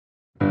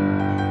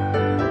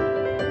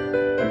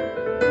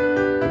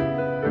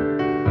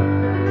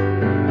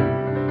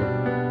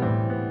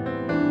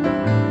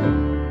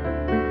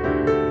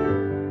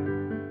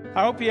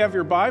hope you have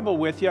your Bible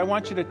with you. I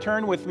want you to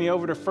turn with me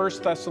over to 1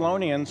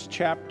 Thessalonians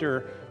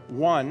chapter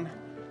 1.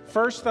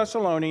 1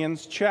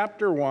 Thessalonians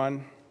chapter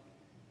 1.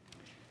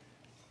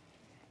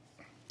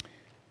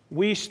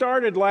 We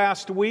started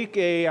last week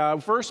a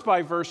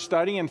verse-by-verse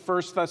study in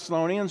 1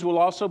 Thessalonians. We'll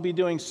also be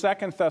doing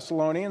 2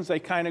 Thessalonians. They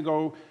kind of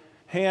go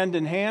hand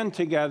in hand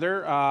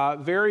together.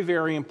 Very,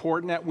 very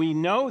important that we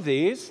know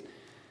these.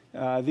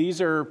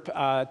 These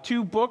are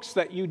two books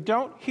that you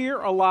don't hear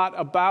a lot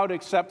about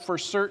except for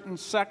certain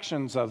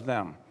sections of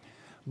them.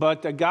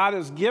 But God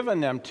has given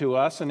them to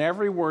us, and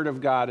every word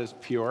of God is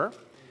pure.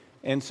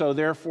 And so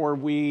therefore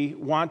we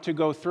want to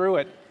go through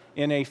it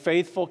in a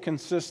faithful,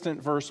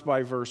 consistent,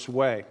 verse-by-verse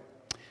way.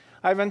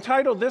 I've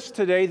entitled this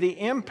today, The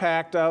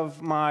Impact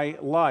of My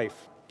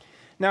Life.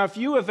 Now, if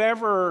you have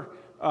ever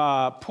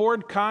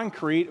poured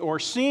concrete or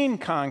seen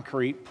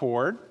concrete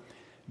poured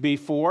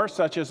before,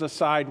 such as a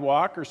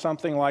sidewalk or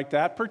something like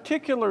that,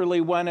 particularly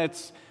when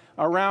it's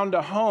around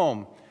a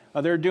home.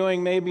 They're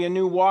doing maybe a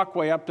new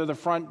walkway up to the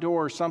front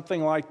door,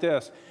 something like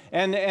this.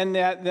 And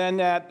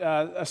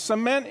that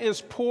cement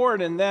is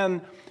poured, and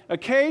then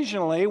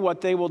occasionally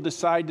what they will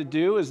decide to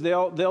do is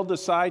they'll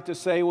decide to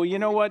say, well, you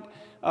know what,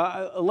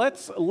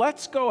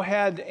 let's go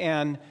ahead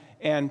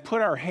and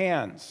put our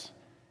hands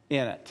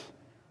in it.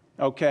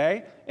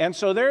 Okay? And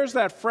so there's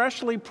that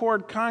freshly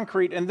poured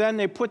concrete, and then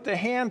they put the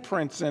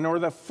handprints in, or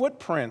the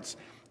footprints,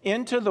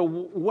 into the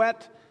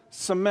wet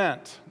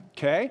cement.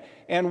 Okay?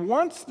 And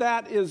once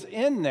that is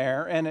in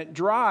there and it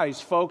dries,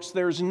 folks,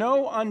 there's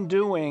no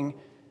undoing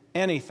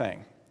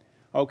anything.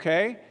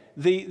 Okay?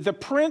 The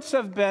prints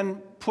have been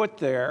put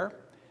there,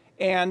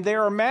 and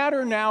they're a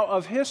matter now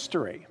of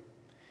history.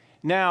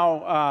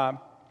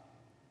 Now,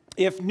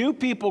 if new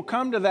people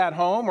come to that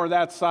home or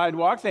that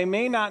sidewalk, they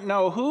may not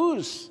know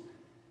whose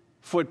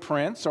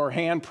footprints or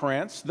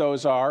handprints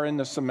those are in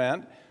the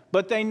cement,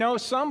 but they know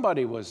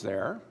somebody was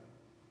there.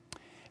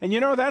 And you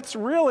know, that's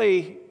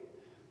really,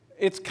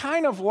 it's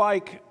kind of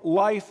like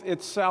life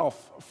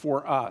itself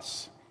for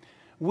us.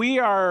 We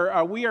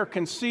are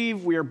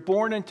conceived, we are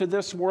born into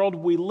this world,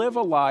 we live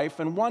a life,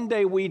 and one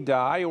day we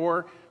die,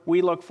 or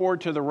we look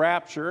forward to the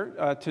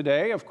rapture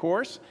today, of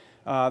course,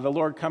 the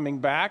Lord coming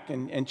back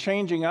and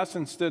changing us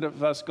instead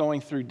of us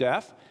going through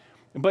death.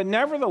 But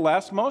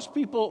nevertheless, most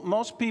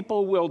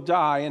people will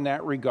die in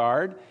that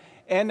regard.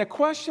 And the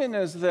question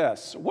is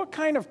this: what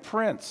kind of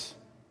prints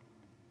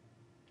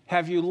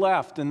have you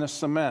left in the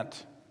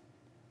cement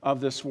of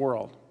this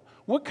world?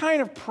 What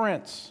kind of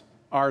prints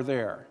are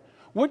there?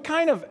 What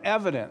kind of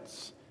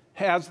evidence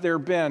has there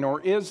been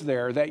or is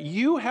there that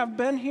you have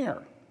been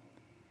here?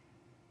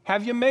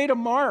 Have you made a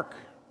mark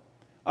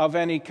of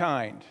any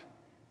kind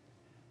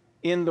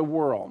in the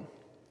world?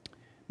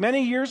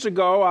 Many years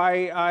ago,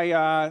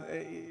 I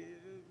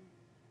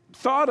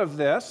thought of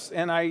this,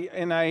 and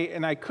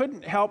I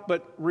couldn't help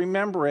but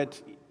remember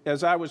it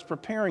as I was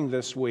preparing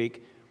this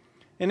week.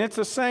 And it's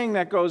a saying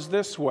that goes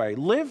this way: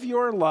 live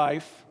your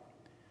life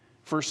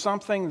for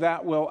something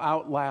that will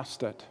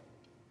outlast it.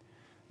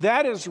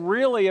 That is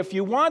really, if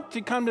you want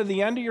to come to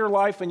the end of your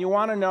life and you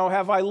want to know,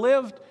 have I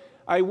lived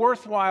a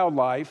worthwhile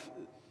life?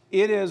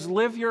 It is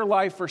live your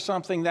life for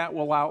something that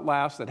will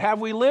outlast it.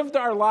 Have we lived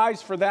our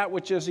lives for that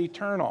which is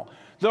eternal?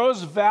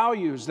 Those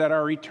values that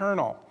are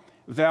eternal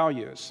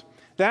values.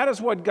 That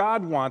is what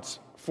God wants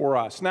for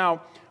us.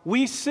 Now,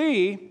 we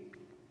see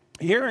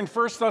here in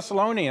 1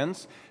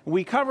 Thessalonians,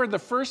 we covered the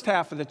first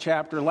half of the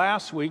chapter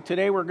last week.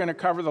 Today we're going to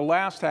cover the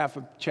last half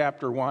of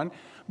chapter 1.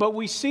 But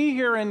we see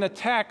here in the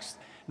text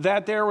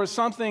that there was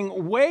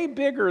something way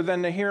bigger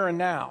than the here and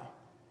now.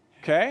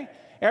 Okay?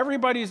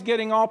 Everybody's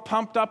getting all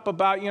pumped up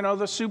about,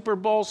 the Super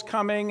Bowl's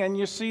coming, and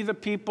you see the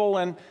people,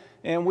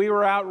 and we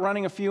were out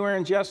running a few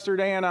errands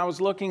yesterday, and I was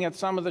looking at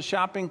some of the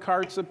shopping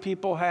carts that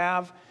people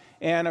have.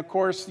 And of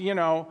course,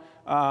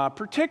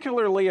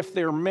 particularly if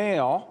they're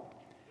male,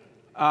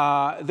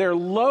 they're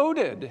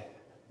loaded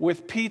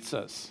with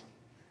pizzas.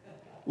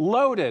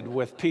 Loaded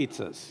with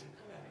pizzas.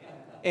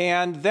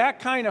 And that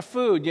kind of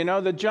food,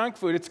 the junk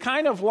food, it's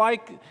kind of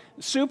like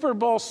Super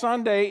Bowl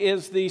Sunday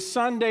is the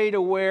Sunday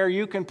to where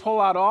you can pull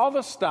out all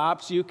the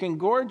stops, you can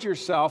gorge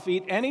yourself,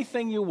 eat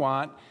anything you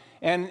want,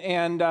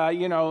 and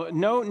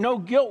no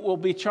guilt will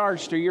be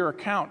charged to your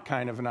account,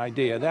 kind of an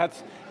idea.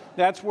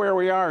 That's where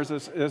we are as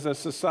a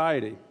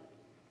society.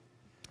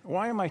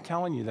 Why am I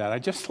telling you that? I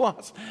just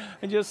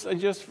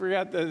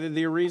forgot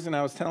the reason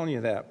I was telling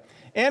you that.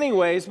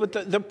 Anyways,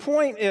 but the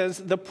point is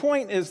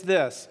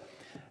this.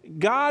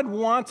 God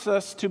wants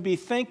us to be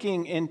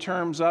thinking in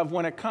terms of,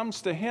 when it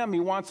comes to Him, He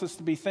wants us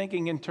to be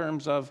thinking in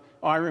terms of,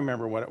 I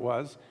remember what it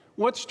was,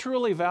 what's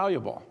truly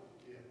valuable.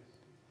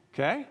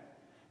 Okay?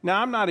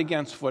 Now, I'm not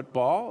against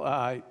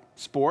football,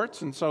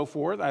 sports and so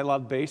forth. I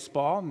love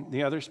baseball.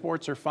 The other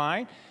sports are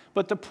fine.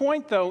 But the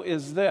point, though,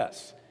 is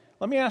this.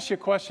 Let me ask you a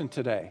question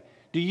today.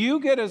 Do you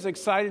get as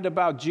excited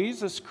about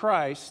Jesus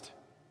Christ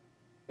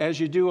as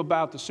you do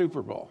about the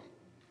Super Bowl?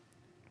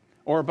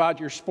 Or about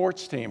your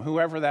sports team,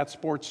 whoever that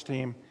sports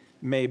team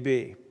may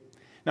be?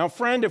 Now,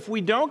 friend, if we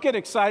don't get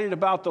excited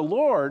about the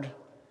Lord,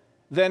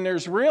 then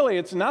there's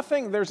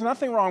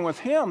nothing wrong with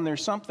him,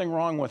 there's something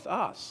wrong with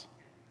us.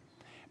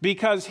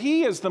 Because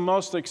he is the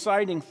most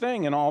exciting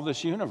thing in all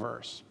this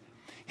universe.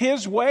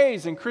 His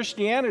ways in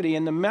Christianity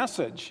and the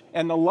message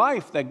and the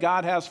life that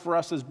God has for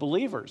us as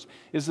believers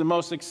is the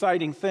most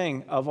exciting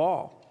thing of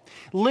all.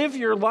 Live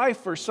your life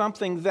for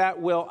something that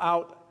will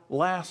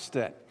outlast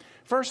it.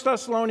 1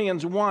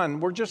 Thessalonians 1,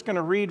 we're just going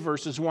to read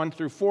verses 1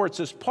 through 4. It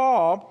says,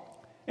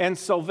 Paul and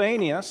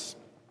Silvanus,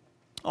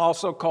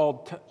 also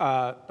called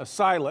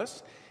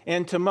Silas,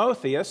 and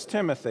Timotheus,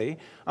 Timothy,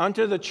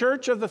 unto the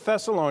church of the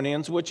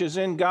Thessalonians, which is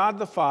in God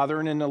the Father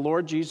and in the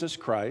Lord Jesus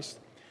Christ,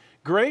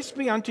 grace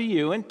be unto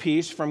you and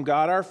peace from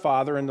God our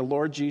Father and the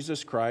Lord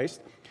Jesus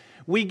Christ.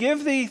 We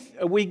give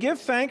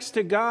thanks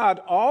to God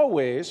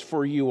always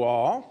for you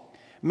all,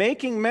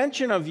 making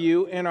mention of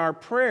you in our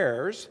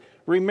prayers,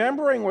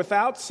 remembering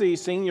without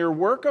ceasing your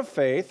work of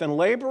faith and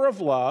labor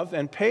of love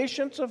and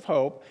patience of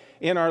hope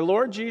in our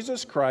Lord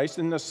Jesus Christ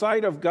in the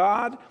sight of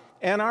God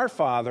and our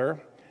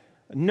Father,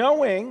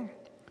 knowing,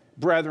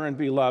 brethren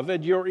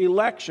beloved, your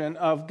election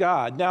of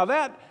God. Now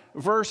that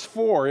verse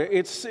 4,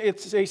 it's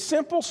a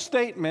simple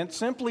statement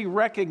simply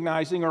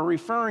recognizing or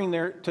referring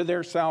to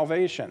their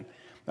salvation.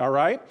 All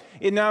right?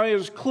 Now it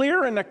is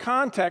clear in the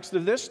context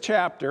of this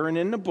chapter and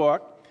in the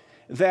book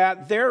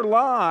that their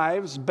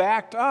lives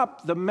backed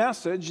up the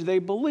message they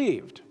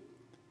believed.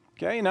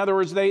 Okay? In other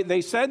words,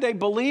 they said they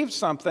believed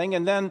something,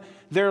 and then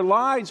their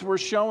lives were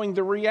showing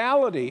the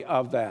reality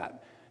of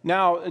that.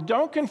 Now,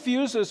 don't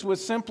confuse this with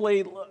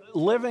simply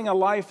living a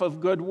life of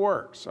good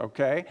works,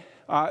 okay?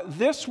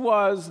 This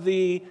was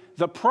the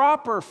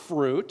proper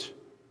fruit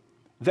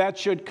that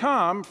should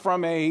come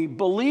from a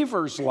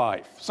believer's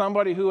life,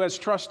 somebody who has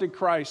trusted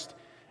Christ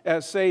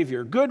as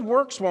Savior. Good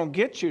works won't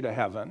get you to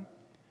heaven,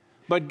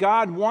 but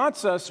God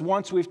wants us,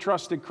 once we've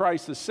trusted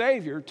Christ as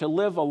Savior, to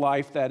live a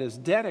life that is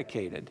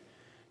dedicated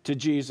to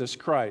Jesus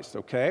Christ,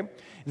 okay?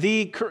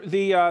 The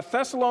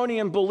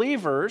Thessalonian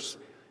believers,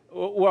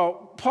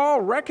 well,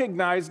 Paul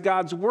recognized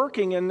God's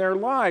working in their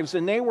lives,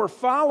 and they were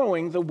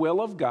following the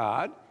will of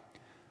God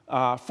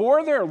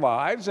for their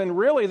lives, and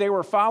really they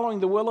were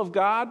following the will of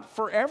God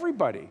for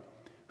everybody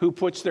who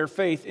puts their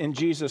faith in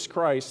Jesus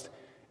Christ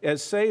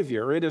as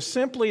Savior. It is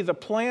simply the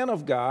plan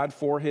of God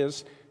for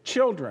His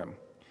children.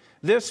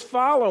 This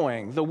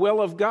following the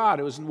will of God,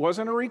 it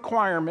wasn't a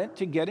requirement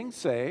to getting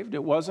saved.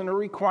 It wasn't a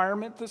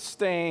requirement to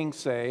staying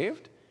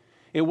saved.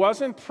 It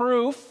wasn't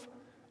proof,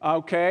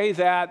 okay,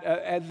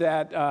 let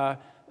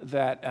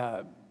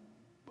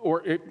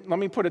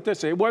me put it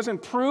this way. It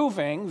wasn't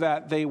proving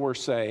that they were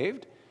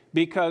saved,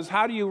 because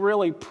how do you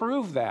really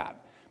prove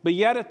that? But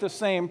yet at the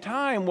same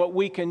time, what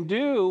we can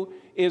do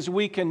is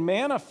we can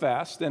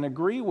manifest and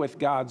agree with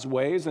God's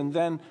ways and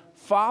then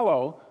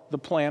follow the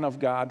plan of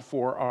God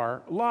for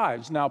our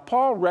lives. Now,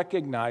 Paul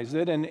recognized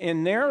it, and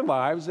in their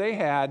lives, they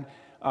had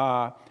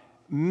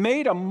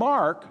made a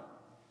mark,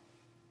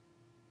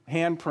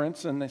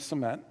 handprints in the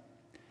cement.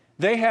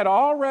 They had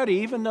already,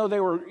 even though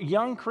they were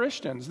young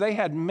Christians, they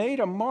had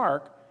made a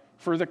mark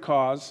for the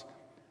cause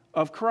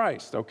of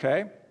Christ,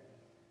 okay?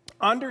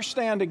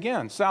 Understand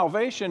again,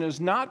 salvation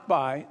is not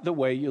by the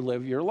way you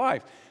live your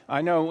life.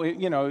 I know,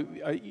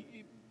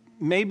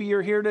 maybe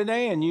you're here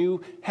today and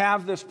you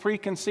have this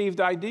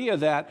preconceived idea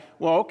that,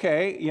 well,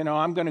 okay,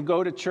 I'm going to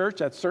go to church.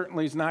 That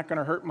certainly is not going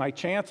to hurt my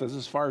chances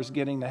as far as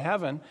getting to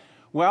heaven.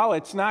 Well,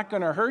 it's not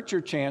going to hurt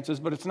your chances,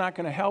 but it's not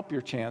going to help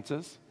your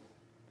chances,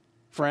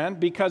 friend,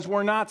 because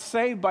we're not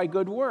saved by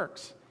good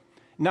works.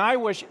 Now, I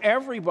wish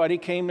everybody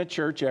came to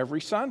church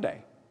every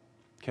Sunday,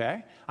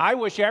 okay? I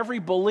wish every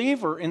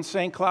believer in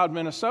St. Cloud,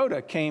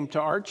 Minnesota came to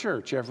our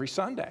church every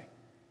Sunday.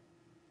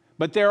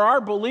 But there are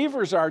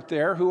believers out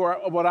there who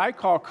are what I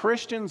call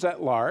Christians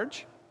at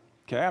large.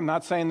 Okay, I'm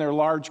not saying they're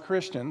large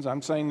Christians.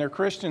 I'm saying they're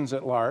Christians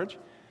at large,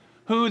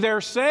 who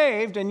they're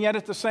saved, and yet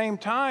at the same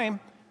time,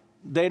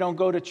 they don't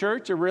go to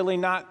church. They're really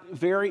not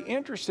very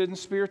interested in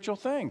spiritual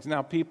things.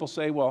 Now, people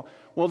say, well,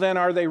 then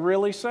are they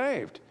really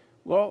saved?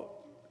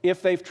 Well,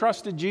 if they've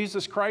trusted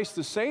Jesus Christ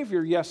as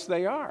Savior, yes,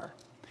 they are.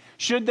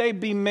 Should they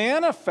be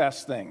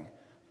manifesting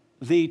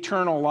the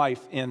eternal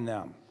life in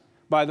them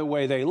by the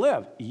way they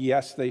live?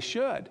 Yes, they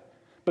should.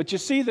 But you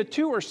see, the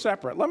two are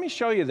separate. Let me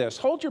show you this.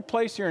 Hold your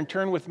place here and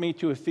turn with me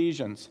to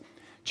Ephesians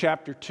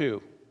chapter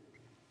 2.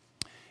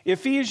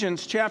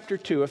 Ephesians chapter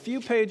 2, a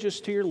few pages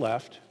to your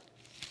left.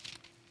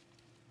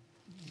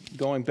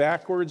 Going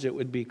backwards, it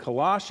would be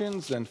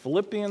Colossians, then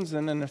Philippians,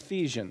 and then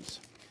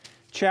Ephesians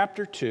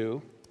chapter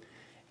 2.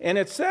 And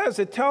it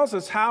tells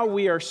us how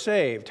we are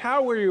saved,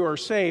 how we are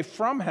saved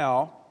from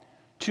hell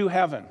to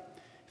heaven.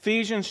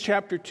 Ephesians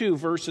chapter 2,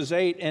 verses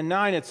 8 and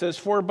 9, it says,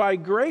 "For by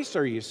grace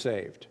are you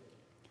saved,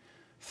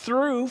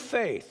 through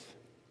faith,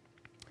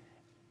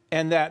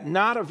 and that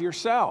not of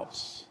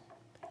yourselves.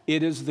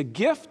 It is the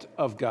gift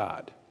of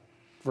God."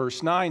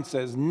 Verse 9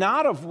 says,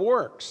 "Not of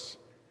works,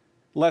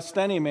 lest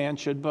any man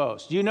should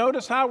boast." You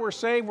notice how we're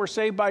saved? We're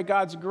saved by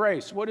God's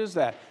grace. What is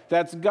that?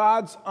 That's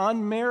God's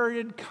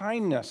unmerited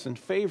kindness and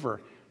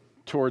favor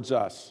towards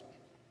us.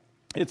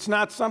 It's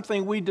not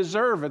something we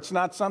deserve. It's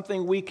not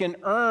something we can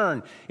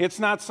earn. It's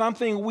not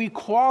something we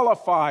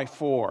qualify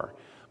for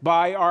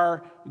by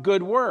our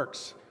good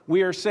works.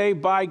 We are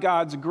saved by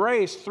God's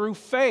grace through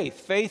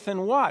faith. Faith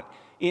in what?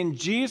 In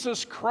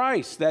Jesus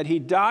Christ, that he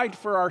died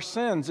for our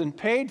sins and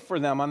paid for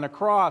them on the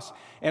cross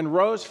and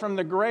rose from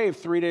the grave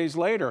 3 days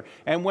later.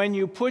 And when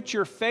you put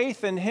your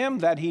faith in him,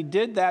 that he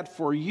did that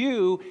for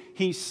you,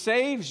 he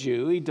saves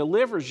you, he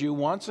delivers you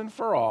once and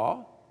for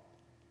all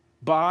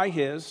by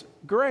his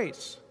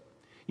grace.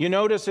 You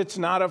notice it's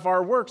not of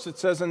our works. It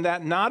says in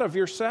that, not of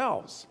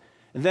yourselves.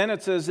 And then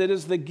it says it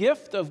is the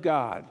gift of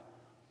God.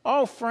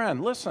 Oh,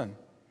 friend, listen.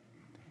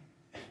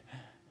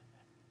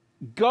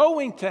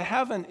 Going to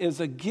heaven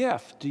is a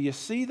gift. Do you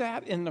see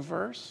that in the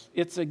verse?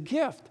 It's a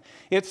gift.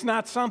 It's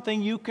not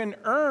something you can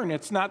earn.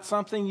 It's not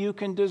something you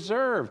can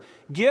deserve.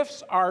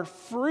 Gifts are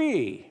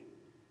free.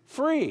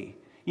 Free.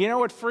 You know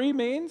what free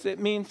means? It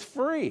means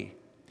free.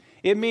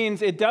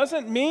 It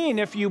doesn't mean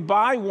if you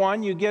buy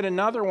one, you get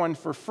another one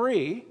for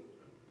free,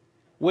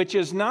 which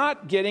is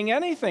not getting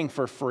anything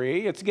for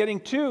free. It's getting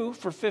two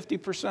for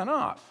 50%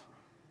 off.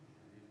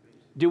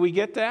 Do we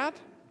get that?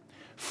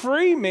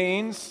 Free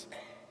means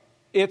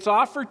it's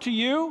offered to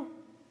you,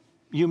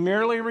 you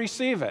merely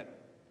receive it.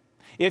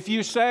 If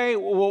you say,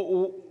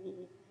 well,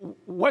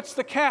 what's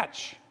the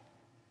catch?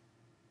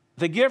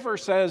 The giver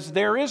says,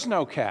 there is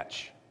no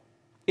catch.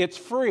 It's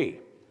free.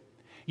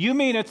 You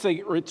mean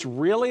it's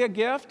really a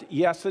gift?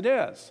 Yes, it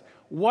is.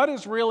 What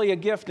is really a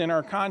gift in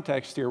our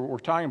context here, what we're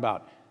talking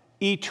about?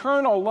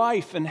 Eternal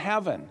life in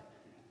heaven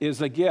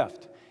is a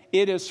gift.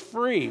 It is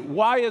free.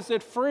 Why is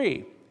it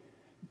free?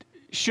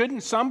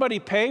 Shouldn't somebody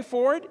pay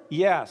for it?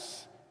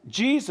 Yes.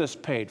 Jesus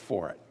paid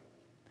for it.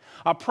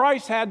 A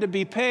price had to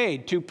be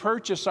paid to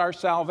purchase our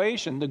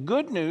salvation. The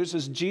good news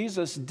is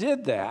Jesus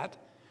did that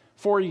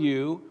for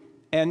you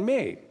and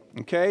me.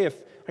 Okay, if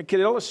I could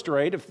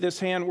illustrate, if this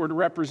hand were to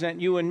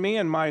represent you and me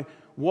and my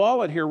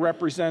wallet here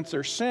represents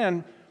our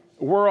sin,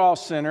 we're all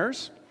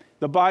sinners.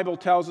 The Bible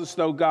tells us,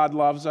 though God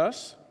loves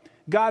us,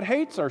 God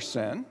hates our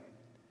sin,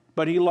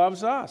 but he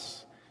loves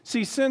us.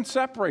 See, sin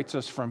separates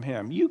us from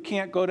him. You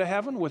can't go to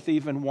heaven with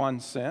even one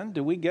sin.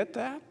 Do we get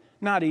that?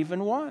 Not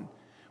even one.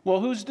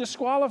 Well, who's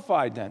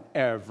disqualified then?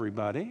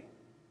 Everybody.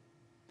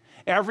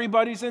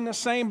 Everybody's in the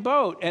same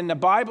boat. And the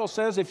Bible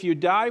says if you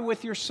die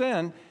with your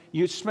sin,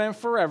 you spend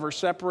forever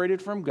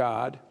separated from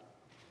God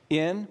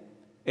in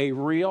a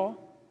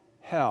real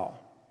hell.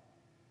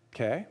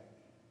 Okay?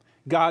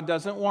 God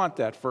doesn't want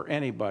that for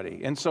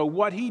anybody. And so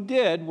what he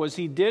did was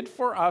he did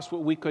for us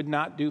what we could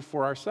not do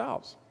for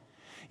ourselves.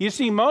 You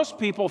see, most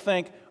people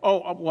think,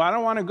 oh, well, I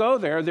don't want to go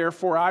there,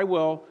 therefore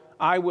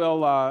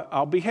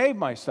I'll behave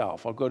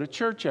myself. I'll go to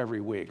church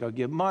every week. I'll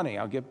give money.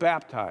 I'll get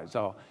baptized.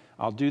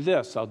 I'll do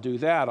this. I'll do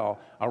that. I'll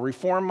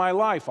reform my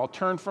life. I'll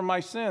turn from my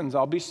sins.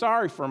 I'll be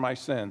sorry for my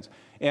sins.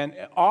 And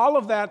all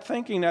of that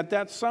thinking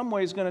that some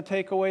way is going to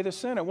take away the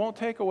sin. It won't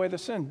take away the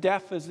sin.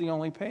 Death is the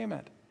only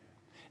payment.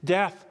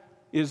 Death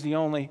is the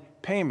only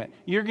payment.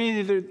 You're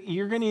going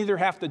to either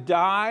have to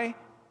die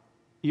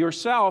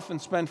yourself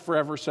and spend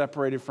forever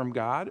separated from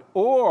God,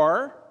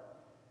 or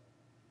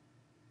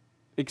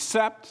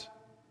accept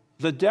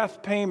the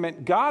death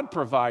payment God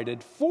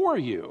provided for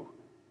you,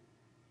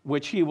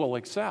 which he will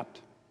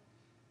accept.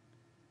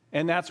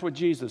 And that's what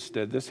Jesus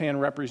did, this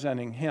hand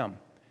representing him.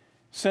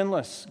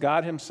 Sinless,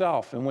 God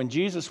himself. And when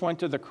Jesus went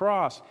to the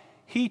cross,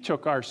 he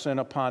took our sin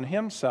upon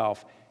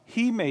himself.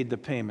 He made the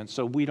payment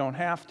so we don't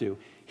have to.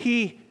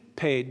 He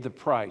paid the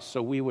price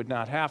so we would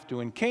not have to,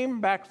 and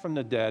came back from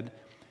the dead.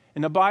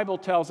 And the Bible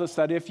tells us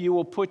that if you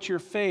will put your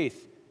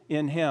faith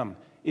in him,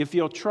 if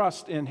you'll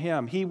trust in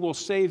him, he will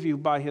save you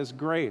by his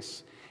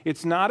grace.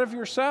 It's not of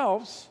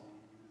yourselves.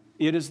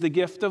 It is the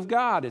gift of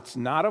God. It's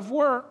not of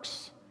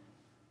works,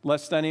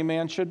 lest any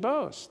man should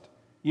boast.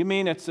 You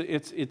mean it's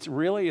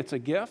a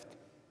gift?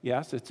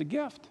 Yes, it's a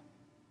gift.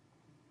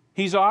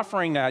 He's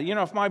offering that. You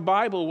know, if my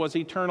Bible was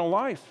eternal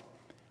life,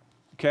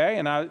 okay,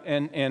 and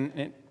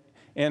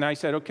I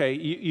said, okay,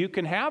 you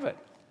can have it.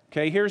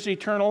 Okay, here's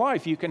eternal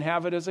life. You can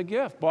have it as a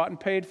gift, bought and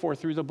paid for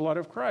through the blood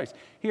of Christ.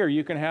 Here,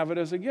 you can have it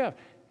as a gift.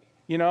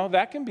 You know,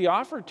 that can be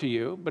offered to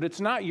you, but it's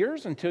not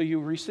yours until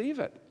you receive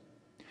it.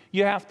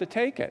 You have to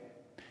take it.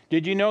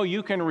 Did you know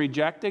you can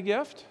reject a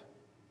gift?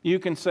 You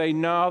can say,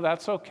 no,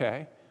 that's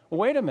okay.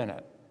 Well, wait a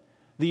minute.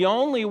 The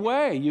only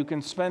way you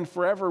can spend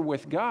forever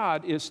with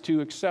God is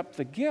to accept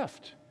the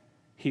gift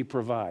he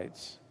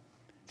provides.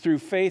 Through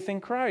faith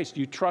in Christ.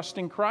 You trust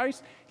in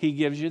Christ, he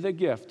gives you the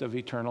gift of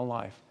eternal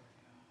life.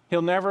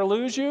 He'll never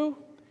lose you.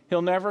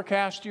 He'll never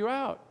cast you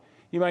out.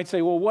 You might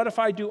say, well, what if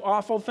I do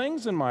awful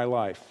things in my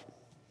life?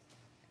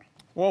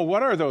 Well,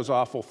 what are those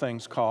awful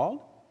things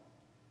called?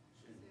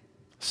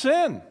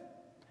 Sin.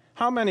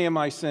 How many of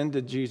my sin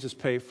did Jesus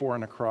pay for on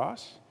the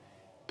cross?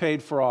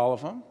 Paid for all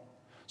of them.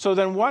 So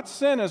then what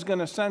sin is going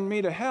to send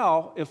me to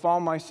hell if all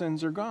my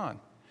sins are gone?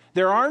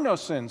 There are no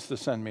sins to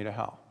send me to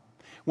hell.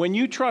 When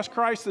you trust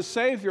Christ the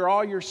Savior,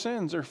 all your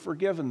sins are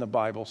forgiven, the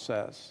Bible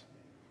says.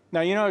 Now,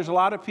 you know, there's a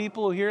lot of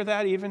people who hear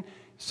that, even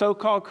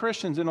so-called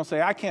Christians, and they'll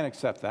say, I can't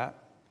accept that.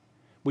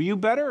 Well, you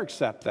better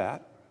accept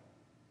that.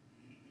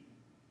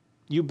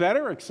 You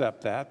better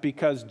accept that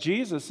because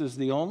Jesus is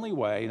the only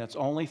way, and it's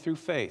only through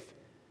faith.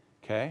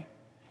 Okay?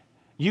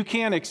 You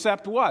can't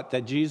accept what?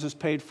 That Jesus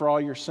paid for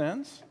all your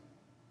sins?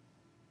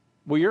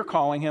 Well, you're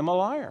calling him a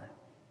liar.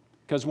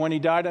 Because when he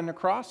died on the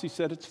cross, he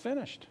said it's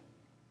finished.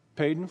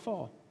 Paid in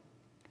full.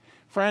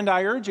 Friend,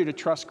 I urge you to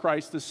trust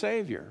Christ as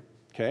Savior.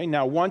 Okay?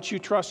 Now, once you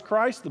trust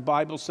Christ, the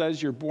Bible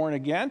says you're born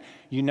again.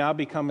 You now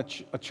become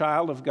a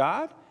child of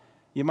God.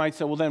 You might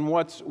say, well, then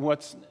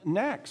what's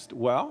next?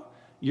 Well,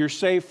 you're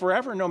saved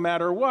forever no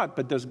matter what.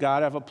 But does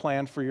God have a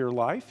plan for your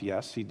life?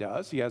 Yes, he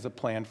does. He has a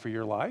plan for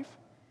your life.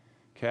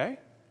 Okay?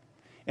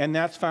 And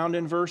that's found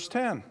in verse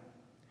 10.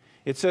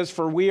 It says,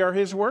 for we are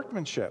his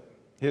workmanship,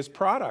 his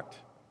product,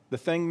 the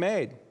thing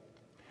made,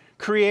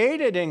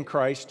 created in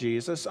Christ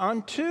Jesus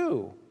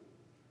unto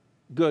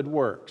good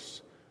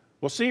works.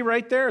 Well, see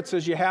right there, it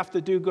says you have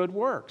to do good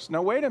works.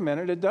 Now, wait a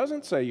minute, it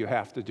doesn't say you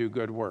have to do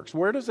good works.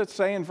 Where does it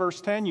say in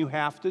verse 10 you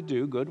have to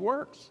do good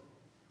works?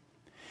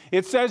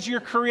 It says you're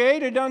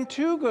created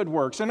unto good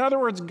works. In other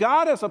words,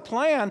 God has a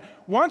plan.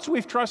 Once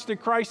we've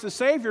trusted Christ as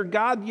Savior,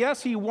 God,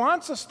 yes, he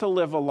wants us to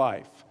live a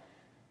life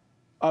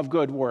of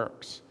good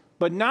works,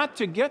 but not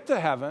to get to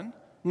heaven,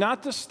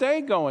 not to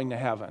stay going to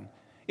heaven.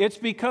 It's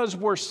because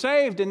we're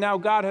saved and now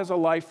God has a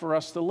life for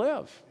us to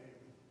live.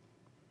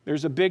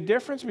 There's a big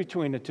difference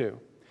between the two.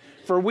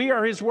 For we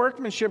are his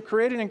workmanship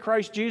created in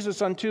Christ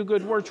Jesus unto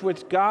good works,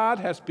 which God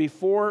has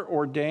before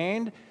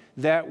ordained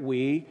that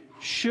we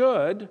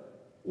should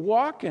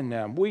walk in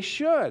them. We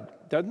should.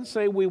 It doesn't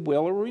say we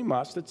will or we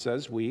must. It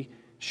says we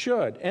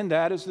should. And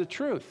that is the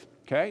truth.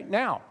 Okay?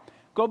 Now,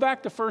 go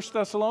back to 1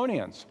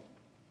 Thessalonians.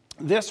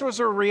 This was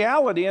a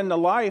reality in the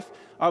life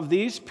of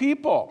these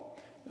people.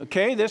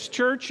 Okay? This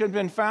church had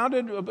been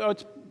founded,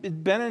 it's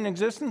been in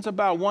existence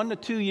about 1 to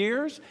 2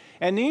 years,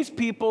 and these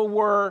people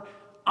were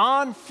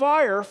on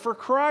fire for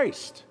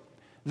Christ.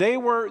 They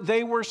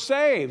were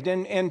saved.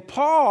 And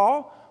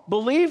Paul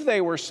believed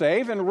they were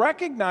saved and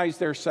recognized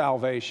their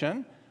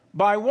salvation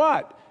by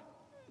what?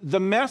 The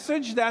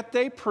message that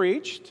they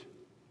preached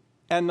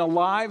and the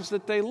lives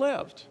that they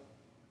lived.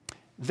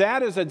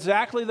 That is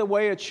exactly the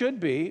way it should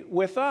be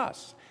with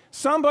us.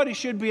 Somebody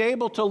should be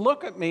able to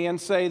look at me and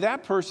say,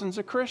 that person's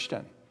a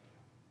Christian.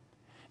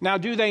 Now,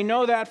 do they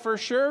know that for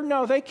sure?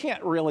 No, they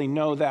can't really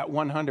know that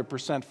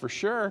 100% for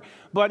sure.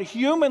 But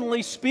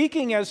humanly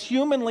speaking, as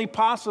humanly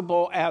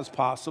possible as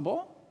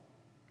possible,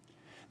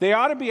 they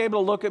ought to be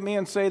able to look at me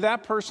and say,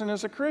 that person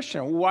is a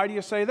Christian. Why do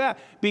you say that?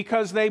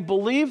 Because they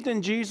believed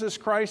in Jesus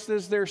Christ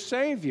as their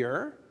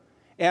Savior,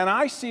 and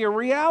I see a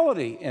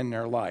reality in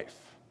their life.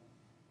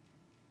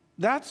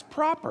 That's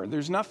proper.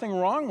 There's nothing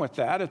wrong with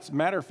that. As a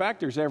matter of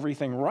fact, there's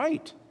everything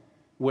right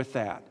with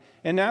that.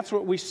 And that's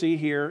what we see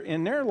here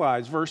in their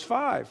lives. Verse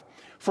 5,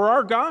 for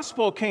our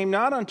gospel came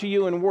not unto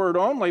you in word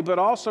only, but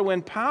also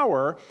in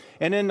power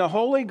and in the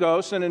Holy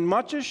Ghost and in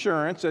much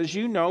assurance, as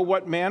you know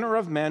what manner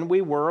of men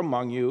we were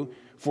among you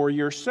for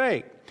your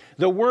sake.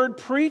 The word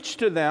preached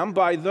to them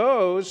by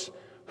those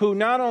who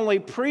not only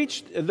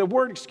preached, the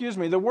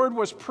word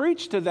was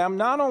preached to them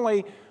not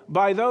only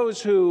by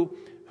those who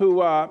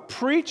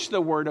preached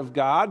the word of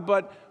God,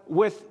 but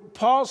with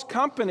Paul's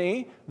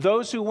company,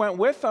 those who went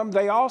with them,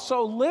 they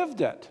also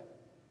lived it.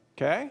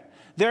 Okay?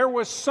 There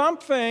was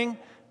something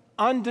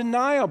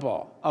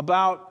undeniable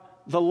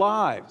about the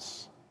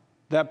lives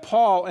that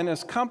Paul and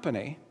his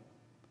company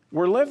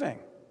were living.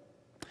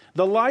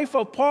 The life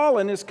of Paul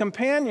and his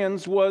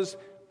companions was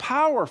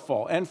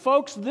powerful. And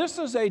folks, this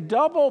is a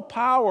double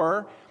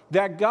power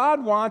that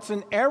God wants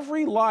in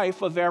every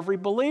life of every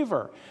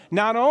believer.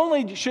 Not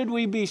only should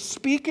we be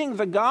speaking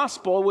the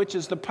gospel, which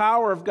is the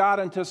power of God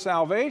unto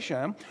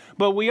salvation,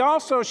 but we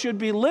also should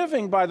be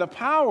living by the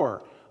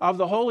power of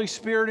the Holy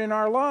Spirit in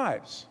our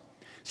lives.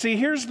 See,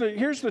 here's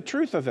the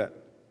truth of it.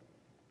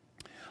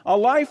 A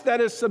life that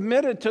is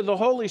submitted to the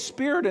Holy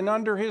Spirit and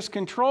under his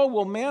control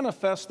will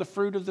manifest the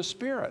fruit of the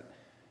Spirit.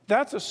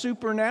 That's a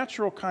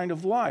supernatural kind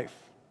of life.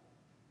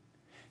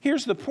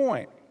 Here's the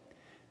point.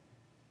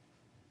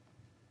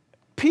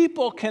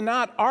 People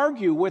cannot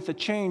argue with a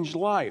changed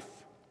life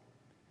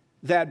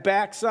that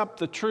backs up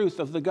the truth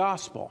of the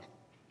gospel.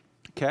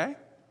 Okay?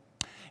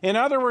 In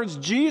other words,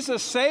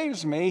 Jesus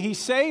saves me. He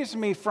saves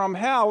me from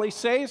hell. He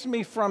saves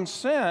me from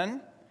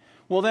sin.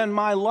 Well, then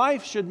my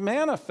life should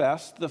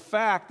manifest the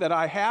fact that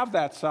I have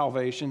that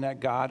salvation that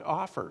God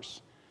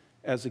offers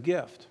as a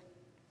gift.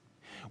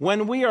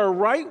 When we are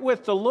right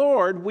with the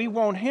Lord, we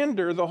won't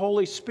hinder the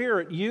Holy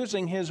Spirit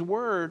using his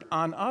word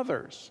on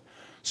others.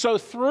 So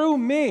through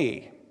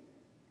me,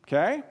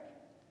 okay,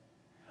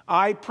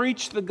 I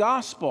preach the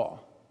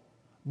gospel.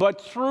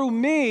 But through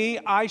me,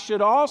 I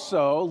should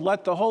also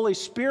let the Holy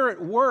Spirit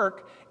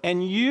work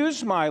and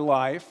use my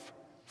life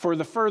for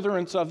the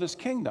furtherance of his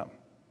kingdom.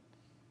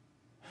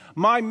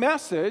 My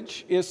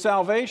message is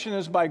salvation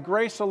is by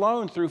grace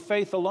alone, through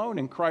faith alone,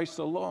 in Christ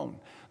alone.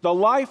 The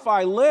life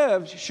I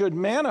live should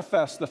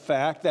manifest the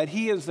fact that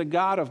he is the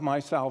God of my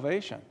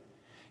salvation.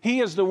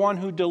 He is the one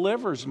who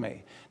delivers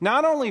me,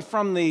 not only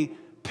from the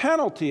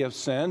penalty of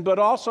sin, but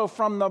also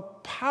from the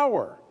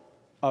power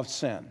of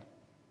sin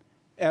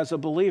as a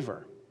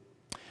believer.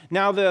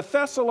 Now, the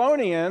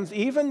Thessalonians,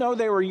 even though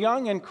they were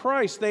young in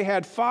Christ, they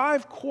had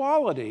 5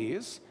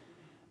 qualities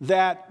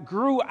that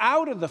grew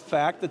out of the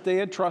fact that they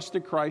had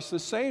trusted Christ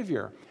as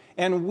Savior.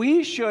 And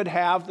we should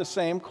have the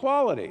same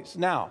qualities.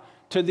 Now,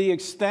 to the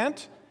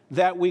extent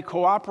that we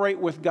cooperate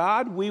with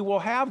God, we will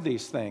have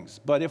these things.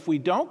 But if we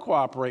don't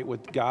cooperate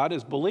with God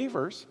as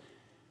believers,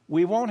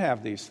 we won't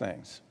have these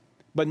things.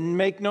 But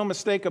make no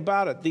mistake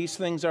about it, these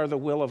things are the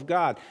will of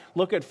God.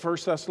 Look at 1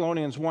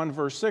 Thessalonians 1,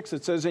 verse 6.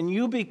 It says, "And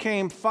you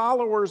became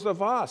followers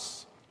of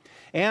us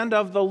and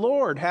of the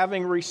Lord,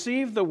 having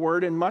received the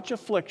word in much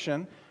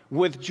affliction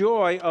with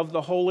joy of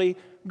the Holy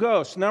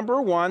Ghost."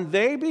 Number one,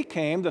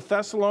 the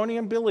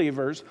Thessalonian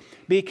believers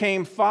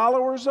became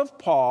followers of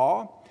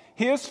Paul,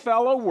 his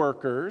fellow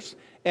workers,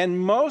 and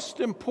most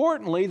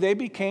importantly, they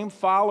became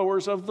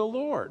followers of the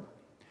Lord.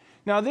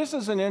 Now, this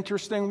is an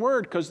interesting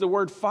word because the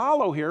word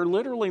follow here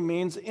literally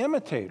means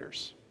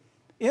imitators.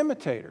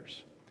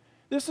 Imitators.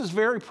 This is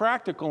very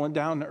practical and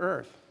down to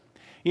earth.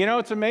 You know,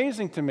 it's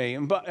amazing to me.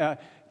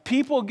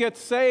 People get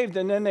saved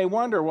and then they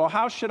wonder, well,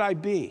 how should I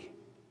be?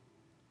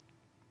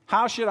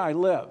 How should I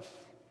live?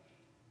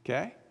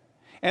 Okay?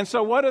 And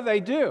so what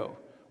do?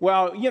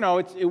 Well, you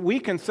know,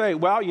 we can say,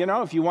 well, you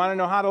know, if you want to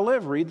know how to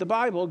live, read the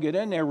Bible. Get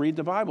in there, read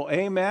the Bible.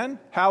 Amen.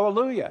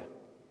 Hallelujah.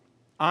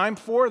 I'm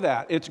for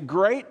that. It's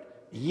great.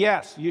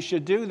 Yes, you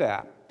should do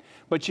that.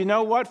 But you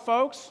know what,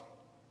 folks?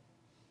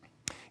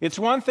 It's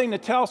one thing to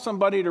tell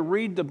somebody to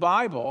read the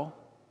Bible,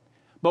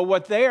 but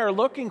what they are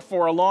looking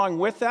for along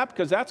with that,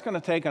 because that's going to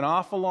take an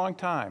awful long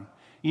time,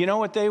 you know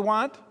what they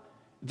want?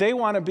 They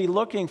want to be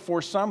looking for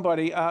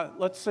somebody,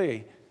 let's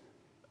see,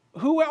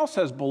 who else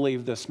has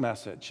believed this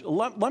message?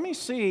 Let me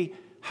see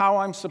how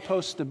I'm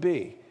supposed to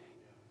be.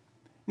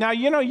 Now,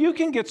 you know, you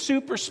can get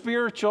super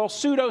spiritual,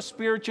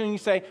 pseudo-spiritual, and you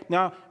say,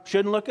 no,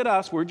 shouldn't look at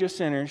us. We're just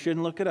sinners.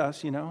 Shouldn't look at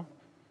us, you know.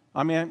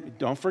 I mean,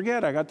 don't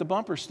forget, I got the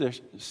bumper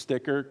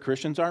sticker.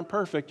 Christians aren't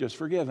perfect, just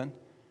forgiven.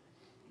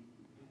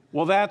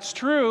 Well, that's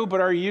true,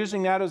 but are you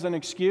using that as an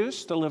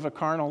excuse to live a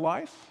carnal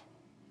life?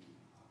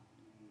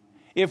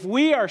 If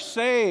we are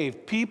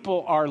saved,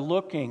 people are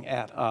looking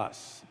at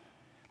us.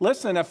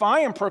 Listen, if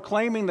I am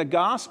proclaiming the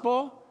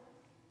gospel,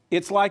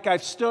 it's like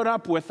I've stood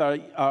up with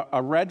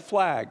a red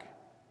flag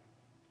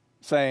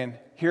saying,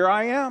 here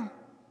I am,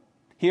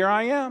 here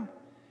I am.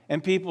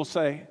 And people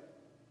say,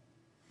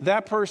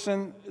 that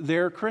person,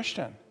 they're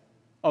Christian.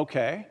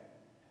 Okay.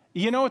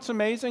 You know what's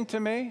amazing to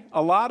me?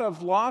 A lot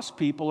of lost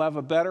people have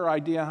a better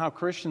idea how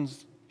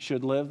Christians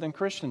should live than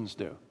Christians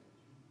do.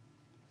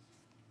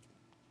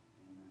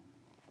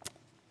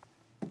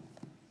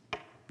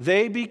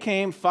 They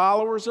became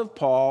followers of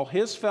Paul,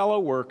 his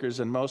fellow workers,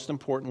 and most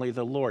importantly,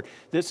 the Lord.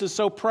 This is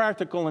so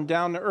practical and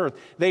down to earth.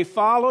 They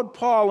followed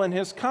Paul and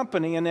his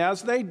company, and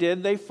as they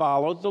did, they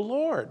followed the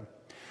Lord.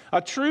 A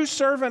true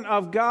servant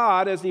of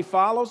God, as he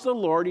follows the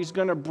Lord, he's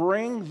going to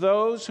bring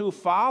those who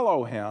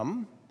follow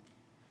him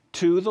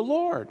to the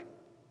Lord.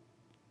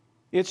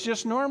 It's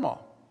just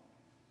normal.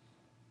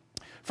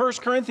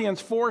 1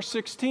 Corinthians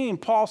 4:16,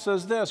 Paul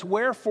says this,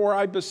 "Wherefore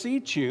I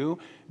beseech you,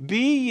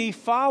 be ye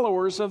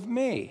followers of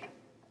me."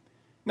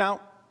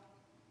 Now,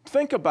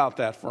 think about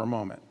that for a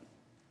moment.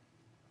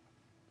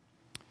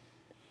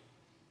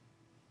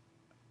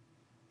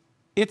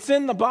 It's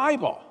in the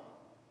Bible.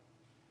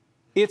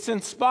 It's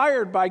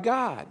inspired by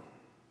God.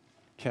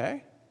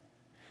 Okay?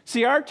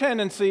 See, our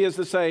tendency is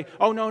to say,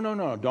 oh, no,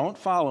 don't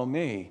follow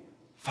me.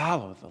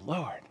 Follow the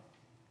Lord.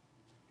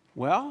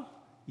 Well,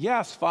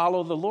 yes,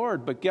 follow the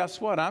Lord, but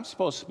guess what? I'm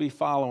supposed to be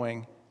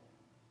following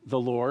the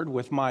Lord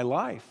with my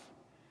life.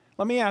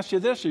 Let me ask you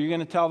this. Are you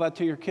going to tell that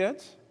to your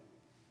kids?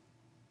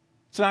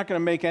 It's not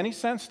going to make any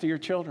sense to your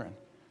children.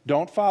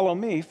 Don't follow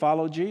me,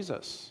 follow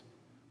Jesus.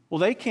 Well,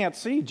 they can't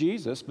see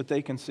Jesus, but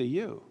they can see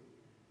you.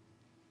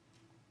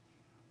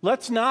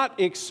 Let's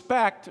not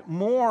expect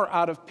more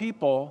out of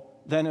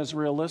people than is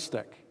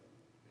realistic.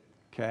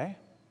 Okay?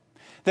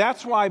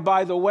 That's why,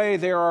 by the way,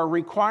 there are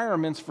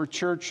requirements for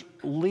church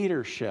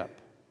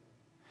leadership.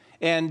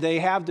 And they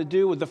have to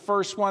do with, the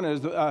first one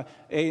is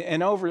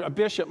a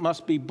bishop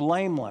must be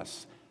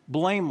blameless.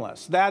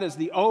 Blameless. That is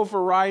the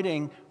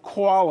overriding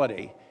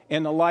quality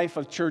in the life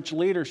of church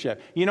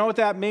leadership. You know what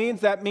that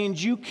means? That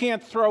means you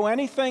can't throw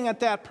anything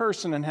at that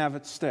person and have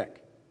it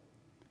stick.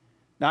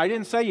 Now, I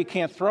didn't say you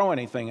can't throw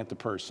anything at the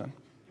person.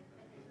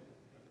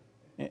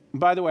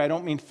 By the way, I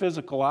don't mean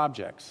physical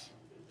objects.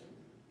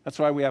 That's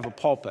why we have a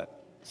pulpit,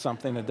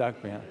 something to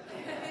duck behind.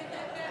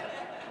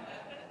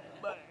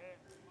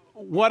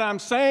 What I'm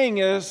saying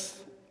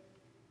is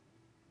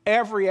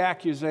every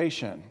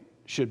accusation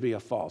should be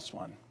a false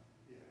one.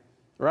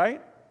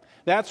 Right?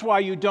 That's why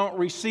you don't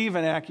receive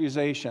an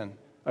accusation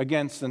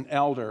against an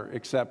elder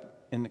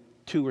except in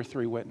 2 or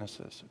 3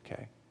 witnesses,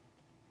 okay?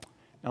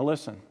 Now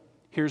listen,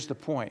 here's the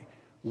point.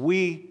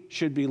 We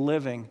should be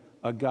living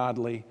a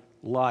godly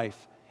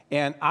life.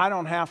 And I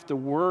don't have to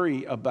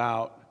worry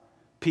about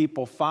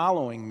people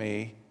following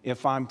me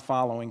if I'm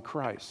following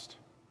Christ.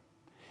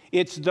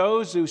 It's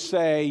those who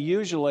say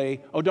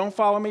usually, oh, don't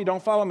follow me,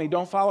 don't follow me,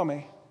 don't follow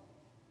me,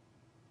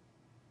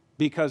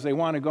 because they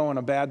want to go in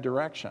a bad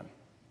direction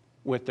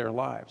with their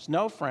lives.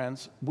 No,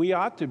 friends, we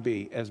ought to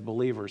be, as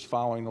believers,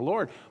 following the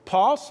Lord.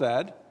 Paul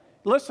said,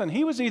 listen,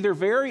 he was either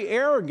very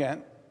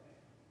arrogant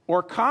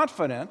or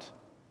confident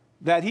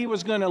that he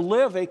was going to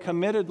live a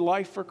committed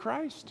life for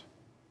Christ,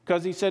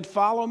 because he said,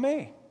 follow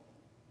me,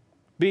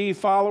 be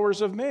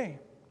followers of me.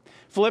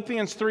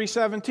 Philippians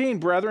 3:17,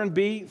 brethren,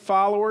 be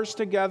followers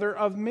together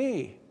of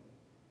me.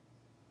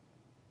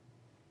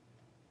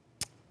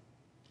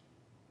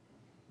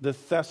 The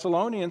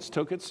Thessalonians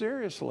took it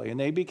seriously, and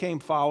they became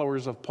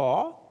followers of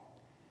Paul,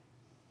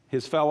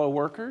 his fellow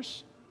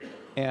workers,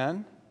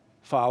 and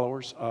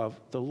followers of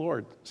the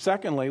Lord.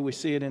 Secondly, we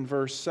see it in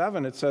verse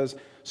 7. It says,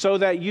 so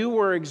that you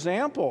were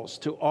examples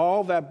to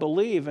all that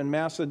believe in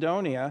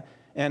Macedonia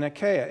and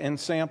Achaia. And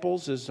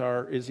samples is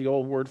the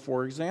old word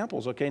for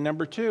examples. Okay,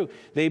 number 2,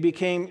 they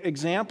became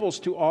examples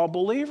to all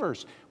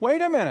believers.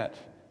 Wait a minute.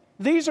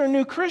 These are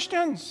new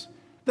Christians.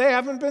 They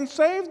haven't been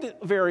saved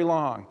very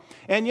long.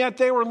 And yet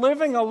they were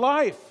living a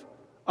life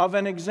of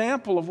an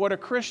example of what a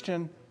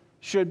Christian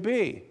should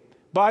be.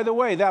 By the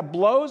way, that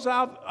blows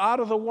out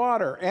of the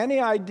water any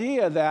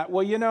idea that,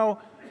 well, you know,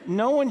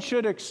 no one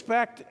should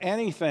expect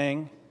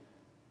anything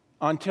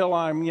until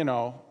I'm,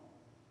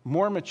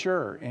 more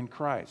mature in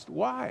Christ.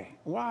 Why?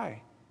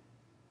 Why?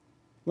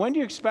 When do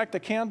you expect a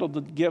candle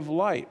to give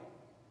light?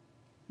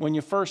 When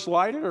you first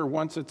light it or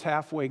once it's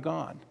halfway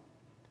gone?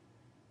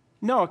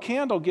 No, a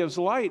candle gives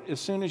light as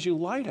soon as you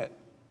light it.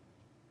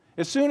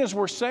 As soon as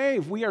we're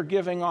saved, we are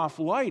giving off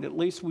light. At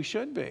least we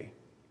should be.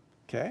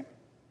 Okay?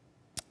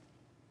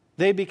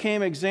 They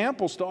became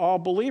examples to all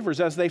believers.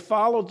 As they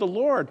followed the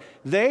Lord,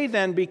 they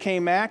then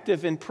became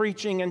active in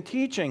preaching and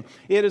teaching.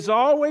 It is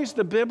always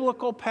the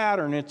biblical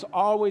pattern. It's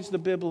always the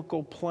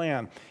biblical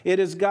plan. It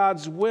is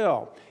God's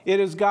will. It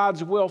is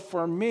God's will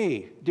for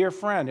me. Dear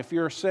friend, if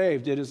you're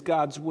saved, it is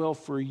God's will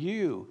for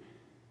you.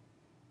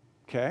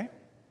 Okay?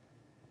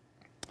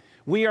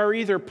 We are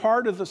either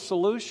part of the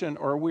solution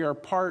or we are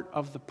part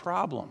of the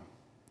problem.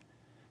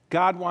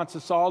 God wants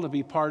us all to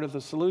be part of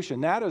the solution.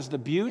 That is the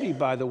beauty,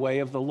 by the way,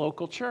 of the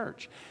local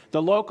church.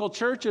 The local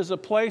church is a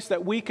place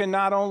that we can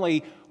not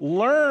only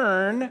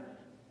learn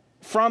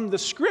from the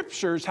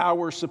Scriptures how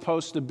we're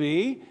supposed to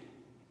be.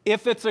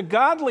 If it's a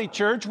godly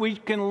church, we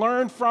can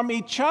learn from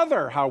each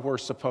other how we're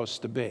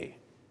supposed to be.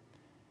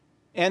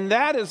 And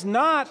that is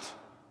not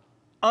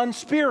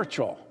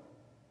unspiritual.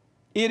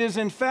 It is,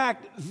 in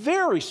fact,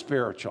 very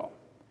spiritual,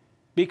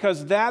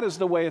 because that is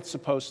the way it's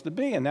supposed to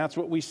be, and that's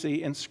what we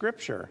see in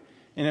Scripture.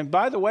 And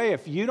by the way,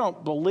 if you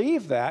don't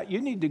believe that,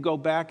 you need to go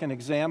back and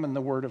examine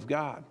the Word of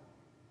God.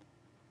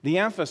 The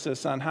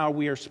emphasis on how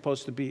we are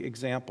supposed to be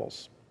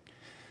examples.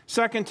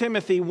 2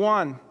 Timothy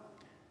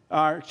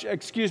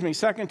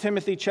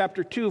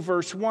chapter 2,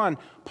 verse 1,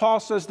 Paul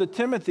says to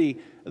Timothy,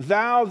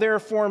 thou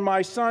therefore,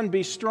 my son,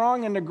 be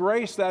strong in the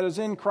grace that is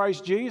in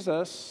Christ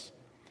Jesus.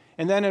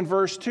 And then in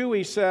verse 2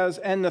 he says,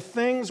 and the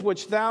things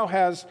which thou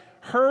hast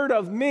heard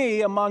of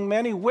me among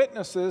many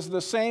witnesses,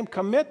 the same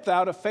commit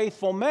thou to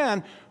faithful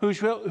men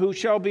who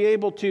shall be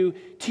able to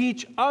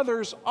teach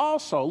others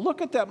also.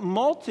 Look at that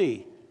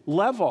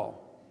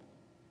multi-level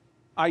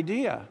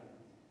idea.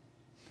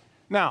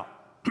 Now,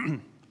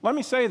 let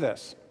me say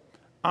this.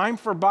 I'm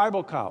for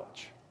Bible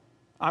college.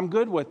 I'm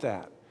good with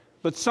that.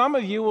 But some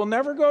of you will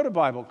never go to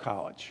Bible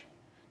college.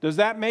 Does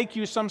that make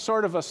you some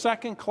sort of a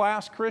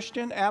second-class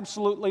Christian?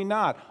 Absolutely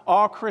not.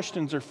 All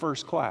Christians are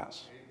first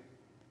class.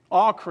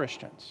 All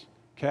Christians.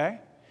 Okay?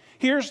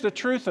 Here's the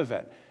truth of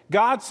it.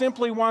 God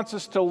simply wants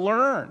us to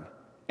learn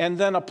and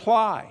then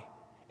apply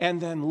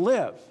and then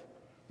live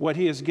what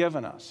He has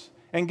given us.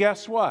 And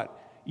guess what?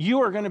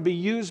 You are going to be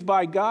used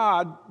by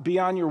God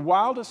beyond your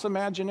wildest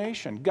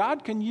imagination.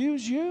 God can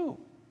use you.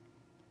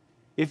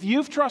 If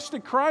you've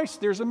trusted Christ,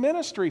 there's a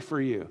ministry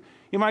for you.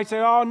 You might say,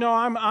 oh, no,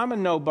 I'm a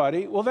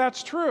nobody. Well,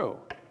 that's true.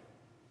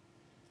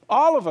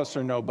 All of us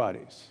are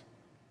nobodies.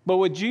 But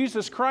with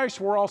Jesus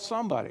Christ, we're all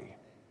somebody.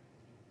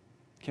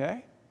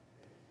 Okay?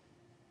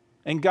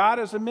 And God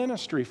has a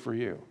ministry for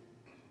you.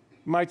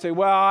 You might say,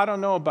 well, I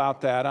don't know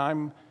about that. I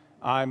don't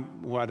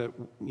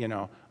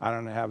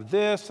have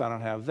this, I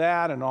don't have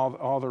that, and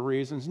all the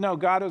reasons. No,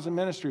 God has a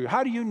ministry.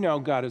 How do you know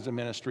God has a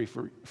ministry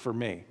for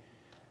me?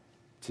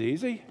 It's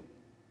easy.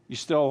 You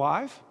still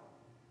alive?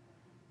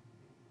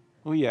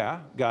 Well, yeah,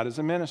 God has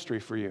a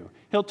ministry for you.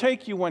 He'll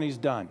take you when He's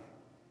done.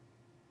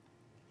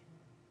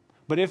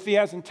 But if He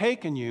hasn't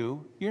taken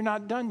you, you're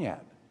not done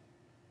yet.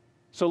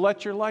 So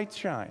let your light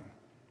shine.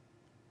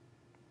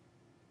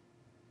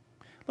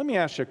 Let me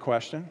ask you a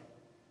question.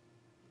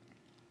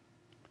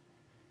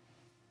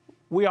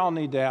 We all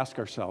need to ask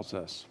ourselves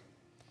this.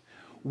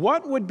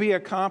 What would be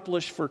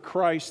accomplished for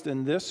Christ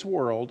in this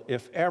world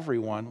if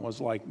everyone was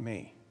like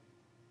me?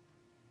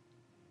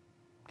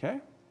 Okay?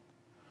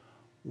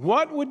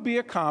 What would be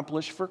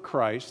accomplished for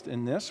Christ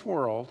in this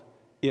world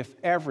if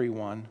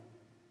everyone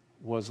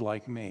was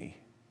like me?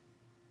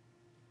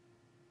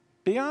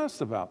 Be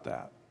honest about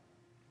that.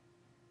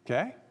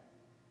 Okay?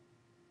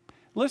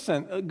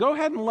 Listen, go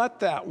ahead and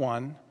let that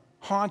one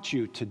haunt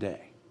you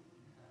today.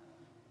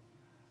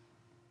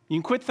 You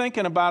can quit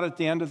thinking about it at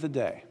the end of the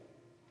day.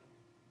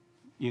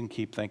 You can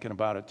keep thinking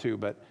about it too,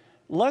 but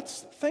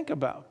let's think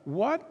about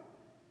what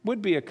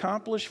would be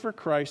accomplished for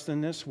Christ in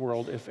this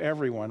world if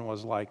everyone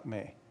was like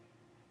me.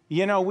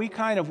 You know, we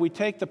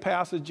take the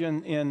passage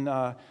in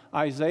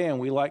Isaiah and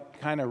we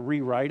kind of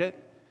rewrite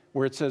it,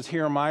 where it says,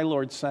 "Here am I,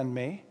 Lord, send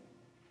me."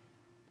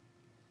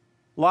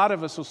 A lot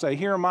of us will say,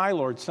 "Here am I,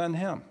 Lord, send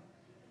him."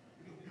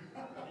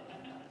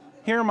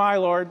 "Here am I,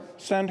 Lord,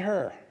 send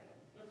her."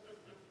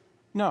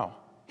 No.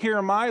 "Here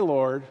am I,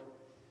 Lord,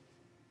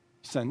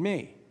 send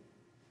me."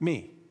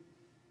 Me.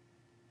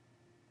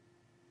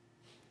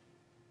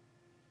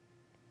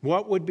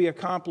 What would be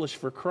accomplished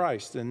for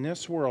Christ in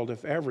this world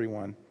if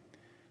everyone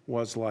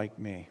was like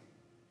me?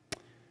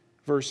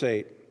 Verse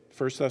 8,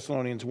 1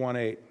 Thessalonians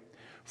 1:8.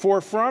 "For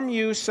from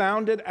you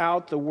sounded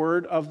out the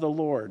word of the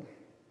Lord."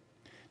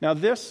 Now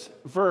this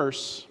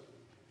verse,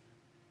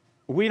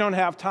 we don't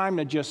have time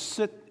to just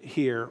sit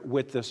here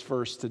with this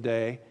verse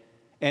today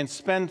and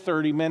spend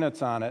 30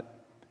 minutes on it.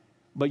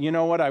 But you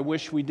know what? I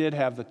wish we did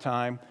have the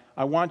time.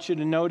 I want you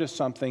to notice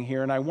something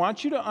here, and I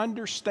want you to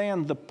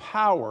understand the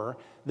power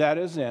that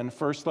is in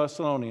 1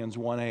 Thessalonians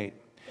 1:8.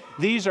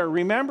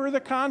 Remember the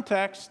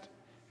context.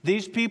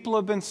 These people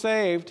have been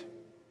saved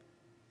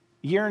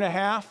a year and a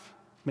half,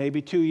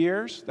 maybe 2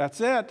 years. That's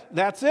it.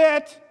 That's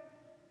it.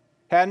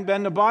 Hadn't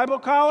been to Bible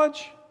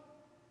college.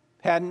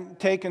 Hadn't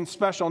taken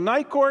special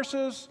night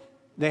courses.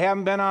 They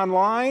haven't been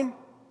online.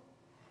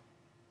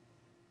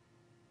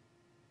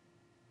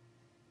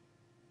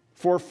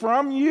 "For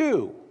from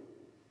you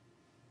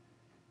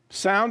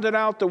sounded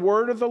out the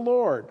word of the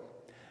Lord,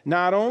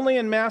 not only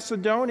in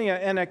Macedonia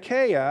and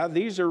Achaia,"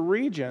 these are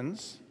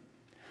regions,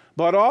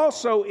 "but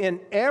also in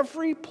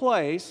every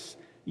place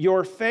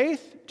your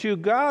faith to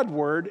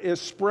Godward is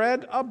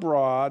spread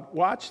abroad."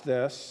 Watch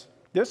this.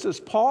 This is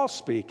Paul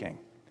speaking.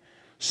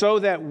 "So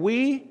that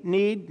we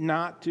need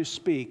not to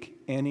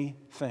speak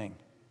anything."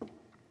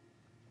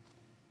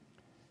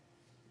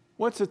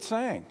 What's it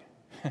saying?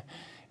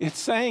 It's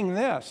saying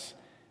this.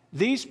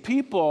 These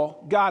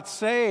people got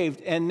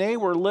saved and they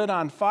were lit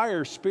on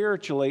fire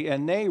spiritually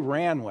and they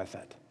ran with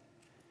it.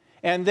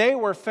 And they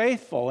were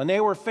faithful, and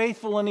they were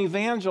faithful in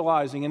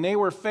evangelizing, and they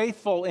were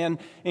faithful in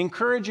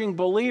encouraging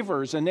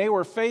believers, and they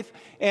were faithful.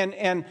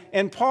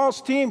 And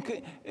Paul's team,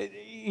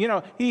 you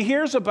know, he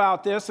hears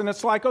about this, and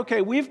it's like,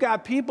 okay, we've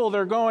got people that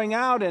are going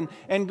out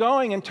and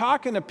going and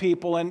talking to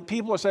people, and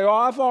people will say, "Oh,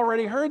 I've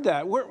already heard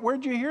that."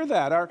 Where'd you hear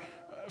that?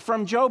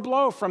 From Joe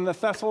Blow from the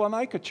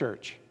Thessalonica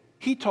church.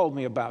 He told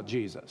me about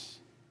Jesus.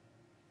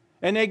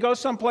 And they go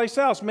someplace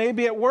else,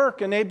 maybe at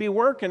work, and they'd be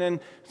working and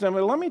say,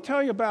 "Well, let me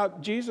tell you about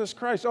Jesus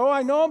Christ." "Oh,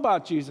 I know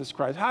about Jesus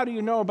Christ." "How do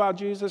you know about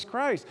Jesus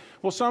Christ?"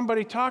 "Well,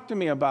 somebody talked to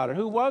me about it."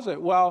 "Who was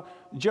it?" "Well,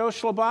 Joe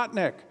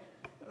Schlabotnik."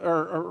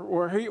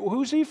 Or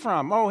 "Who's he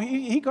from?" "Oh,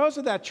 he goes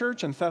to that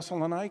church in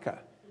Thessalonica."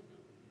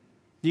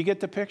 Do you get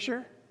the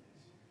picture?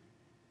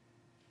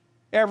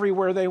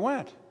 Everywhere they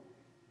went,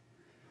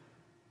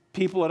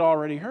 people had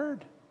already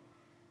heard.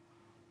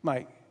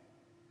 Like,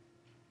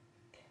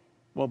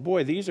 well,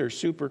 boy, these are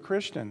super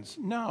Christians.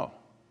 No.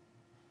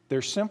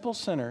 They're simple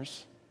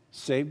sinners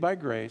saved by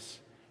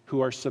grace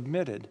who are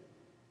submitted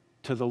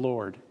to the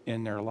Lord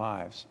in their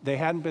lives. They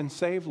hadn't been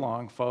saved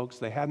long, folks.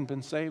 They hadn't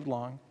been saved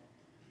long.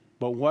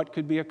 But what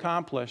could be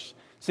accomplished?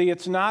 See,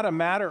 it's not a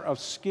matter of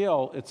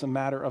skill. It's a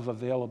matter of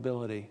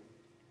availability.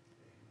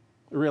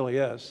 It really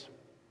is.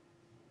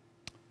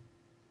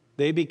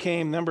 They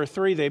became, number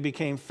 3, they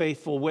became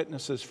faithful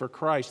witnesses for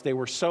Christ. They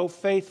were so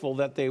faithful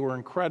that they were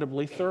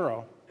incredibly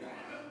thorough.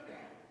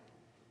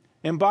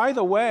 And by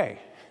the way,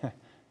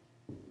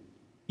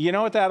 you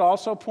know what that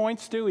also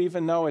points to,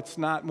 even though it's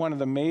not one of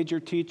the major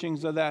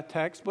teachings of that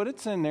text, but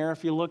it's in there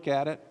if you look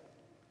at it.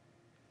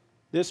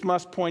 This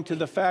must point to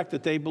the fact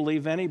that they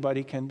believe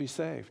anybody can be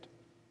saved.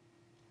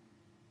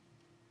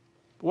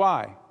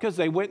 Why? Because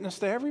they witness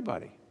to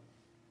everybody.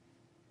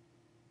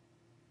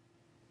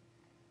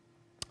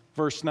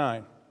 Verse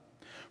 9.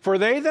 "For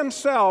they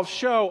themselves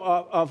show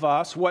of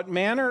us what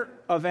manner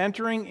of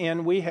entering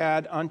in we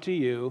had unto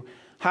you,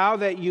 how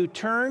that you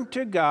turned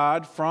to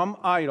God from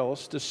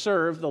idols to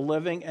serve the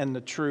living and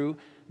the true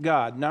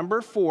God." Number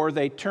 4,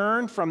 they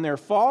turned from their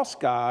false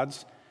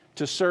gods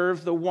to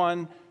serve the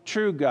one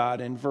true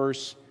God in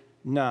verse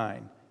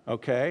 9.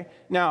 Okay?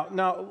 Now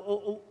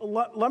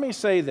let me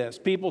say this.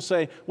 People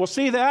say, "Well,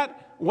 see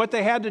that? What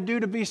they had to do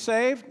to be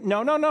saved?"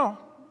 No.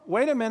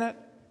 Wait a minute.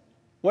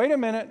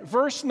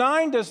 Verse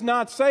 9 does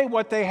not say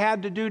what they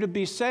had to do to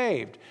be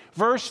saved.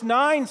 Verse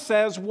 9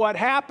 says what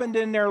happened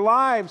in their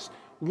lives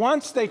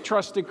once they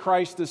trusted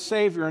Christ as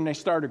Savior and they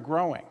started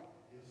growing.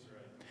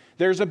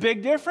 There's a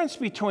big difference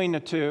between the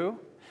two.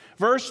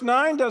 Verse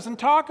 9 doesn't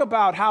talk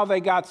about how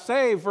they got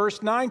saved.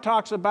 Verse 9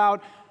 talks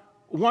about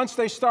once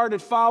they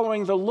started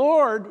following the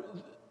Lord,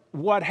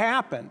 what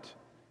happened.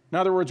 In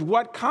other words,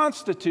 what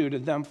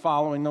constituted them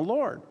following the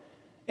Lord.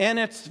 And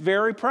it's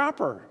very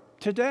proper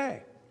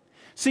today.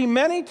 See,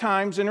 many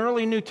times in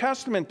early New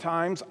Testament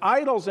times,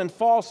 idols and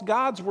false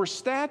gods were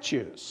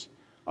statues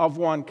of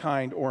one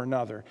kind or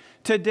another.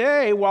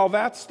 Today, while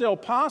that's still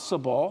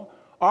possible,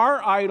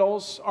 our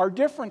idols are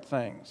different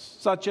things,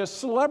 such as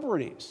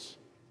celebrities,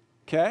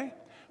 okay?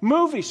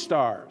 Movie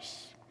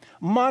stars,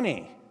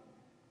 money,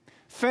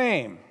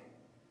 fame,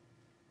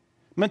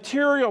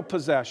 material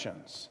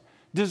possessions,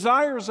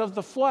 desires of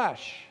the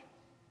flesh.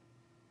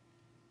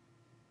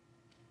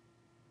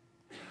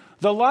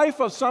 The life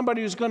of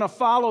somebody who's going to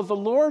follow the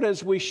Lord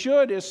as we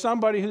should is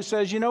somebody who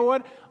says, you know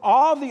what?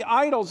 All the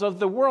idols of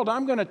the world,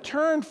 I'm going to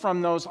turn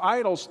from those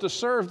idols to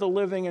serve the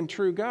living and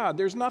true God.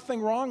 There's nothing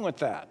wrong with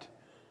that.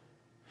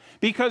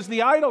 Because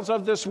the idols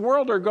of this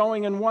world are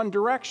going in one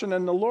direction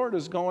and the Lord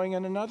is going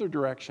in another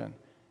direction.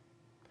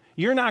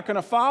 You're not going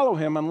to follow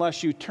him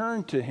unless you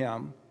turn to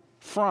him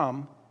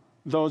from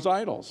those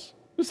idols.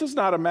 This is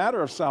not a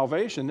matter of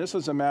salvation. This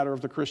is a matter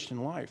of the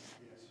Christian life.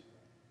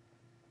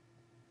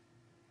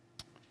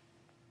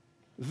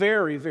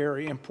 Very,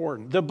 very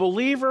important. The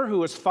believer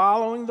who is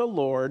following the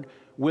Lord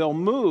will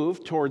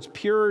move towards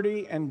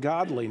purity and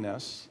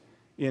godliness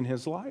in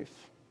his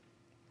life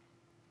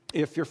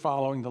if you're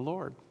following the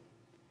Lord.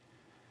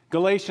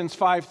 Galatians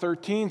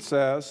 5:13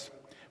 says,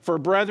 "For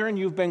brethren,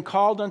 you've been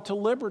called unto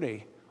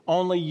liberty.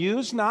 Only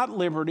use not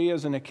liberty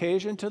as an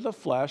occasion to the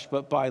flesh,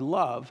 but by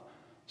love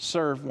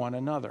serve one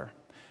another."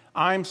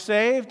 I'm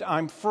saved,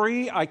 I'm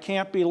free, I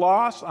can't be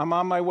lost, I'm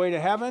on my way to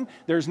heaven.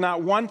 There's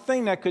not one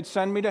thing that could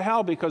send me to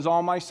hell because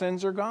all my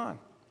sins are gone.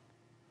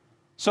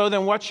 So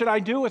then what should I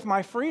do with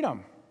my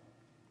freedom?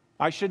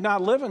 I should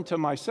not live unto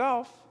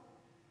myself.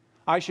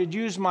 I should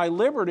use my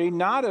liberty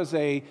not as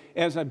a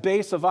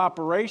base of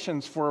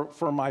operations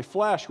for my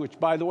flesh, which,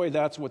 by the way,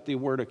 that's what the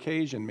word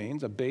occasion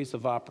means, a base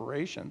of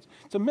operations.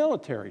 It's a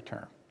military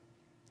term.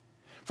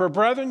 For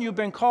brethren, you've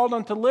been called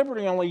unto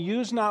liberty, only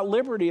use not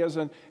liberty as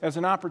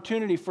an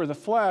opportunity for the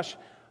flesh,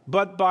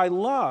 but by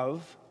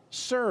love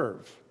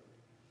serve.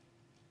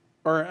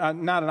 Or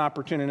not an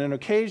opportunity, an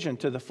occasion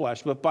to the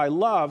flesh, but by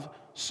love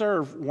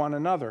serve one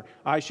another.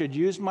 I should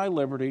use my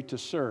liberty to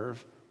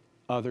serve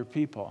other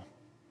people.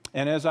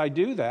 And as I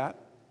do that,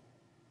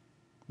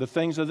 the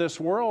things of this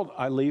world,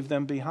 I leave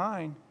them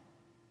behind.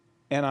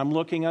 And I'm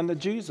looking unto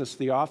Jesus,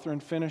 the author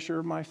and finisher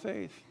of my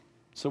faith.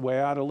 It's the way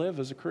I ought to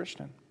live as a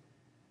Christian.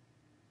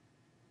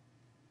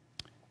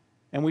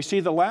 And we see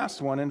the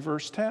last one in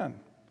verse 10.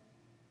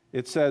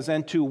 It says,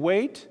 "And to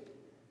wait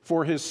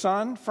for his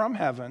Son from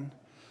heaven,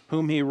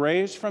 whom he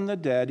raised from the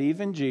dead,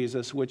 even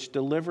Jesus, which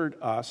delivered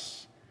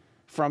us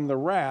from the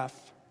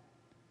wrath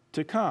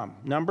to come."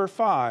 Number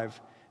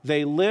 5,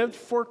 they lived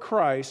for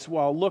Christ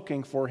while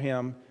looking for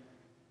him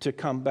to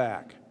come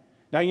back.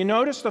 Now you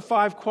notice the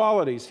 5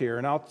 qualities here,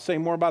 and I'll say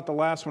more about the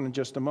last one in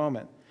just a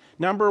moment.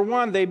 Number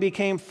 1, they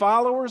became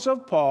followers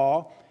of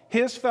Paul,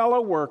 his fellow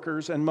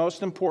workers, and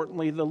most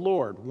importantly, the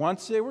Lord.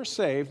 Once they were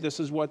saved, this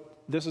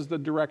is the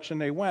direction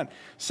they went.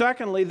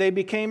 Secondly, they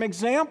became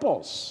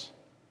examples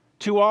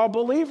to all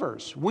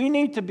believers. We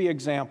need to be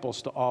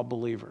examples to all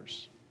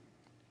believers.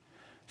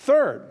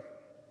 Third,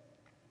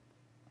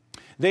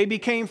 they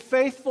became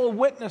faithful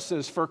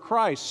witnesses for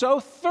Christ,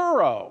 so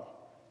thorough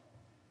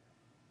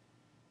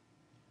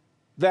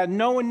that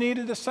no one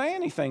needed to say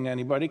anything to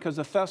anybody because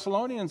the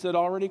Thessalonians had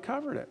already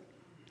covered it.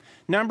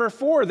 Number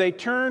 4, they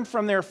turned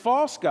from their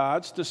false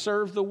gods to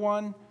serve the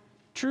one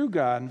true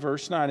God in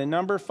verse 9. And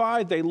number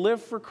 5, they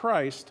lived for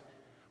Christ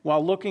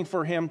while looking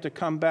for him to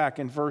come back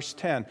in verse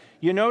 10.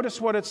 You notice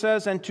what it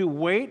says, "and to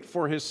wait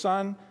for his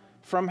Son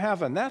from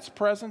heaven." That's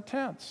present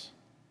tense.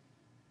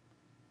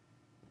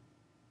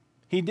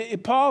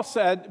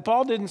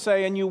 Paul didn't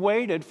say, "and you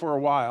waited for a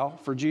while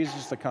for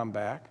Jesus to come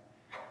back,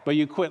 but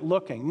you quit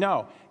looking."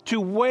 No, to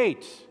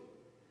wait,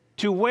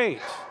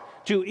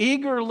 to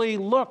eagerly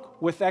look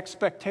with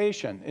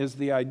expectation is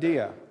the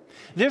idea.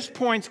 This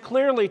points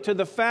clearly to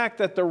the fact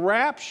that the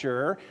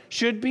rapture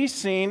should be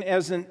seen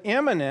as an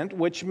imminent,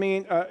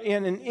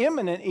 in an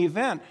imminent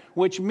event,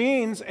 which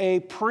means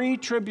a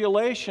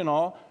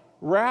pre-tribulational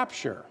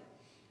rapture.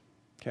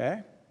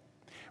 Okay?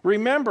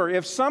 Remember,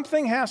 if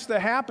something has to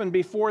happen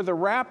before the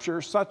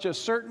rapture, such as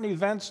certain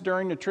events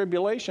during the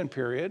tribulation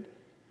period,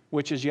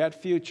 which is yet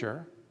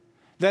future,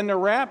 then the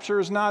rapture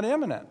is not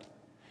imminent.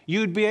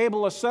 You'd be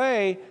able to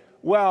say,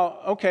 well,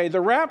 okay, the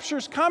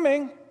rapture's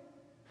coming.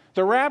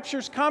 The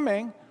rapture's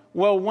coming.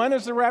 Well, when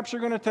is the rapture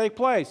going to take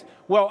place?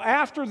 Well,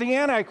 after the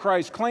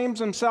Antichrist claims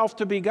himself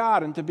to be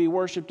God and to be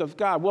worshipped of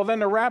God. Well, then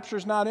the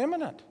rapture's not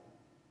imminent.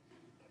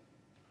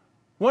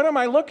 What am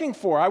I looking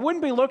for? I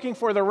wouldn't be looking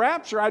for the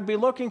rapture. I'd be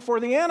looking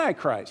for the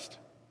Antichrist.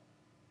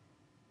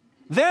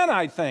 Then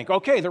I'd think,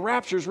 okay, the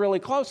rapture's really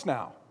close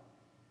now.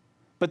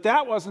 But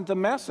that wasn't the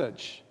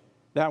message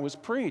that was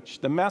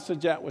preached. The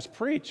message that was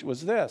preached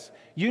was this: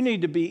 you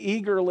need to be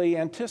eagerly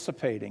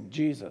anticipating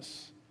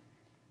Jesus.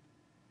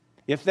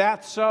 If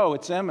that's so,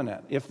 it's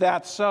imminent. If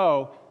that's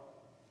so,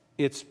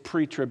 it's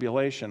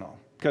pre-tribulational,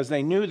 because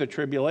they knew the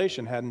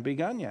tribulation hadn't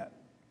begun yet.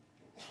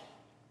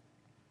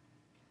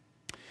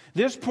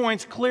 This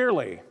points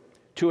clearly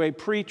to a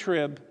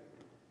pre-trib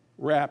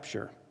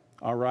rapture,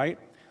 all right?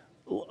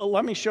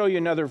 Let me show you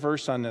another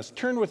verse on this.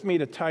 Turn with me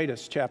to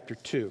Titus chapter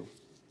 2.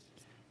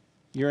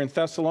 You're in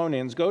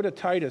Thessalonians. Go to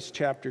Titus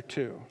chapter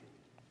 2.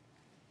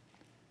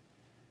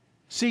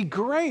 See,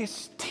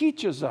 grace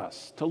teaches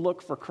us to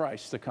look for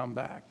Christ to come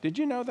back. Did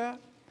you know that?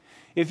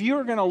 If you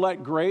are going to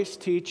let grace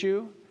teach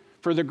you,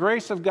 for the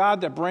grace of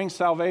God that brings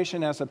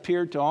salvation has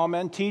appeared to all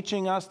men,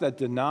 teaching us that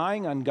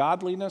denying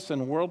ungodliness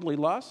and worldly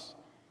lusts,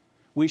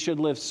 we should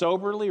live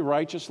soberly,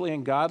 righteously,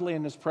 and godly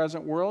in this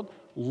present world,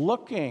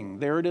 looking,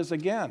 there it is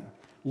again,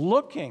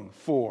 looking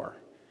for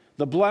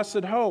the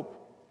blessed hope,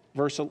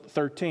 verse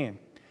 13,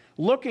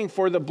 looking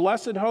for the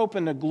blessed hope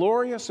and the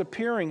glorious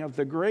appearing of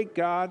the great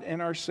God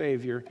and our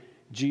Savior,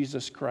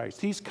 Jesus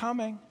Christ. He's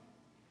coming.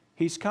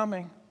 He's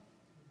coming.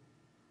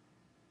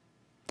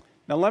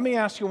 Now let me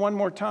ask you one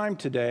more time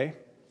today.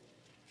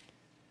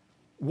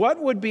 What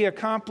would be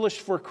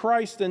accomplished for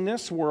Christ in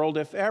this world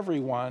if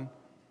everyone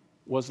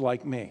was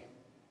like me,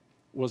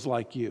 was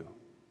like you?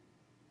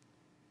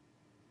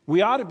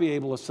 We ought to be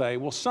able to say,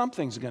 well,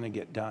 something's going to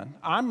get done.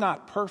 I'm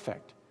not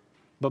perfect,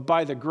 but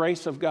by the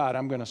grace of God,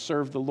 I'm going to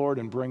serve the Lord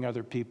and bring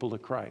other people to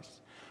Christ.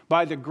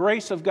 By the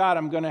grace of God,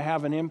 I'm going to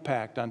have an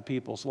impact on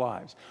people's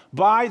lives.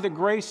 By the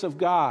grace of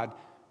God,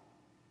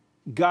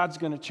 God's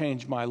going to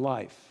change my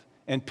life,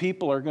 and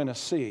people are going to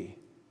see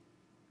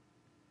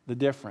the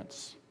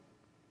difference.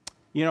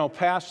 You know,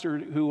 pastor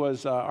who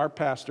was our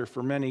pastor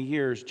for many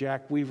years,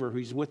 Jack Weaver,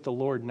 who's with the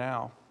Lord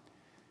now,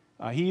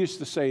 he used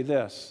to say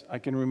this. I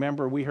can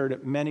remember we heard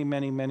it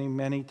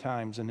many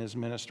times in his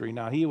ministry.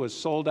 Now, he was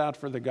sold out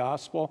for the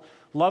gospel,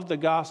 loved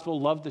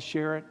to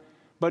share it,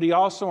 but he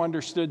also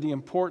understood the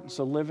importance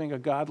of living a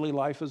godly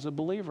life as a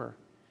believer.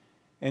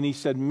 And he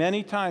said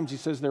many times, he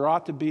says, there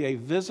ought to be a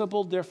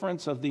visible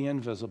difference of the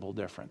invisible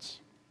difference.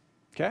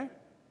 Okay?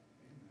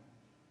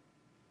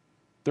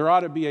 There ought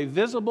to be a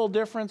visible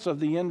difference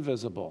of the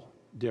invisible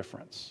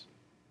difference.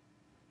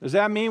 Does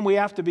that mean we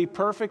have to be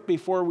perfect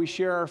before we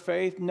share our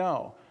faith?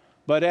 No.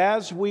 But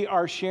as we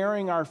are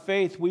sharing our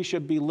faith, we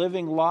should be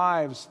living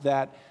lives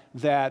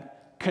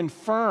that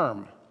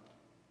confirm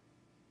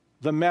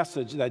the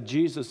message that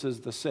Jesus is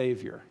the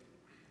Savior.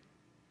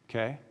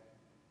 Okay?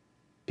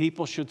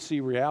 People should see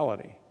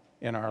reality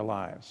in our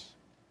lives.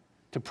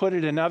 To put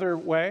it another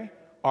way,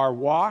 our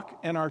walk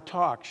and our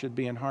talk should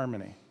be in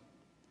harmony.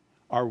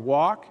 Our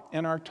walk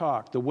and our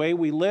talk, the way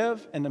we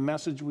live and the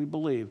message we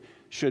believe,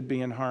 should be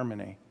in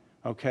harmony.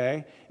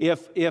 Okay?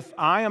 If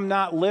I am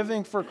not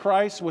living for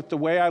Christ with the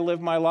way I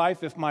live my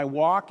life, if my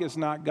walk is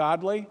not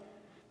godly,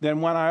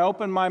 then when I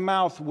open my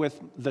mouth with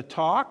the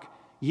talk,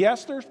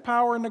 yes, there's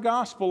power in the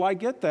gospel, I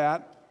get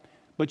that.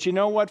 But you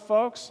know what,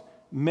 folks?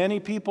 Many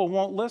people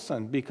won't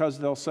listen because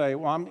they'll say,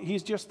 well,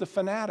 he's just a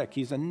fanatic.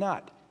 He's a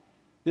nut.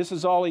 This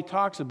is all he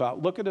talks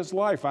about. Look at his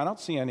life. I don't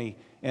see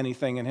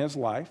anything in his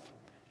life.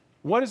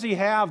 What does he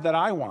have that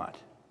I want?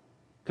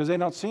 Because they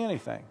don't see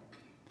anything.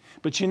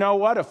 But you know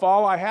what? If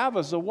all I have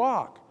is a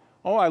walk,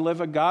 oh, I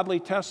live a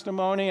godly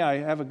testimony, I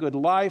have a good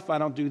life, I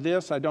don't do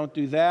this, I don't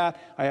do that,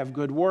 I have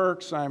good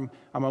works, I'm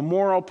a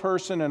moral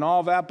person and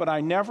all that, but I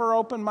never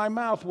open my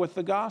mouth with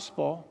the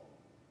gospel,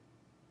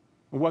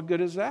 what good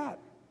is that?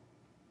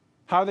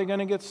 How are they going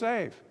to get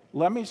saved?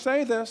 Let me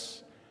say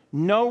this,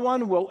 no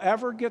one will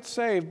ever get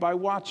saved by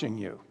watching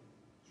you.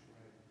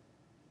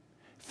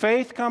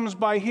 Faith comes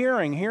by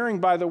hearing, hearing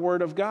by the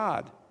word of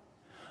God.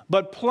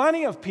 But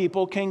plenty of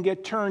people can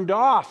get turned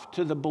off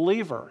to the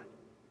believer,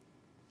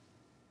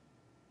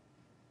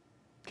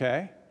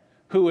 okay,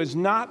 who is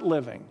not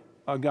living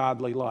a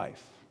godly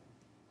life.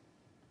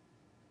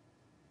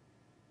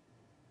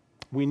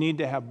 We need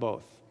to have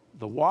both,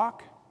 the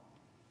walk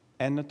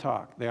and the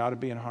talk. They ought to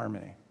be in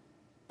harmony.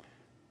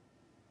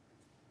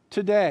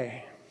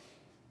 Today,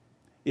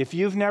 if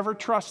you've never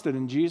trusted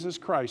in Jesus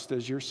Christ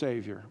as your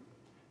Savior,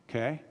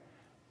 okay,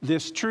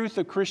 this truth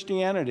of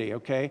Christianity,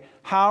 okay?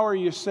 How are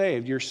you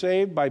saved? You're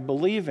saved by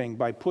believing,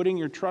 by putting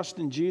your trust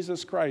in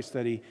Jesus Christ,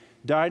 that He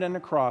died on the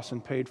cross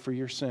and paid for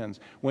your sins.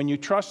 When you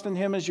trust in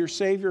Him as your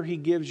Savior, He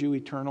gives you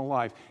eternal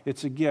life.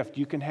 It's a gift.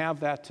 You can have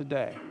that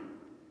today,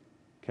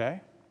 okay?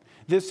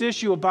 This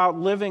issue about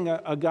living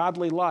a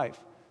godly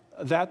life,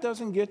 that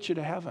doesn't get you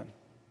to heaven.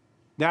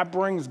 That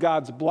brings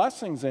God's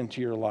blessings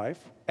into your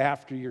life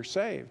after you're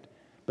saved,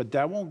 but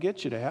that won't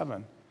get you to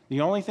heaven. The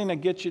only thing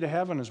that gets you to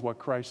heaven is what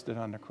Christ did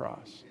on the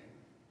cross.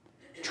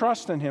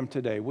 Trust in Him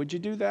today. Would you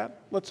do that?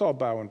 Let's all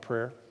bow in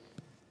prayer.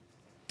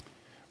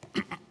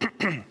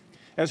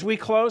 As we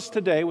close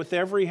today with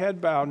every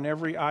head bowed and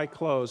every eye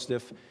closed,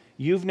 if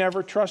you've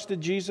never trusted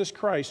Jesus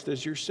Christ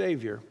as your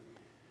Savior,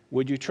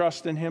 would you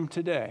trust in Him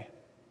today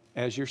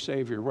as your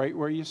Savior, right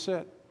where you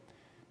sit?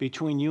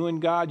 Between you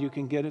and God, you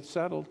can get it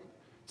settled.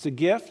 It's a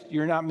gift.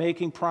 You're not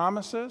making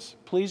promises.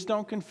 Please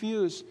don't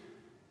confuse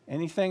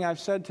anything I've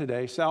said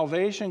today.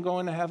 Salvation,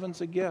 going to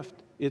heaven's a gift.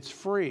 It's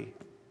free.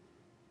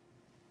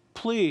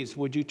 Please,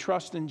 would you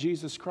trust in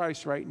Jesus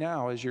Christ right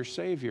now as your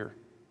Savior?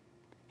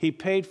 He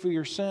paid for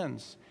your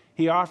sins.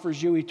 He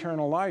offers you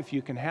eternal life.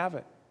 You can have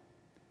it.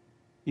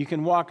 You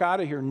can walk out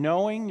of here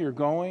knowing you're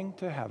going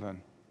to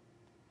heaven.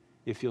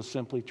 if you'll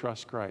simply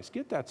trust Christ.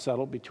 Get that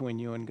settled between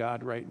you and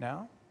God right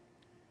now.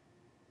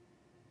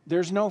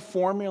 There's no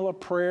formula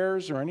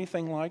prayers or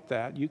anything like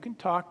that. You can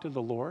talk to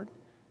the Lord.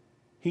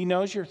 He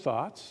knows your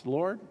thoughts.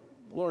 Lord,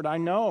 I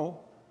know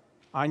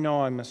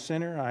I'm a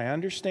sinner. I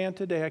understand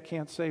today I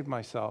can't save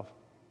myself.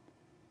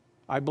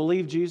 I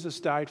believe Jesus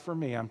died for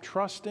me. I'm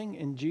trusting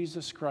in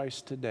Jesus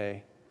Christ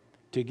today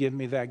to give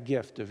me that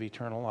gift of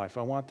eternal life.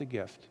 I want the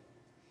gift.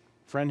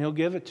 Friend, He'll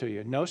give it to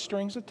you. No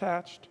strings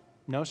attached.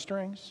 No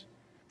strings.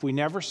 If we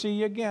never see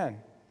you again,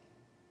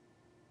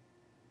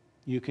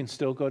 you can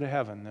still go to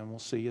heaven, and we'll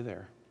see you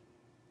there.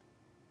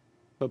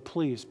 But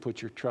please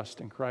put your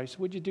trust in Christ.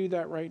 Would you do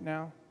that right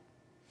now?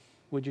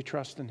 Would you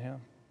trust in Him?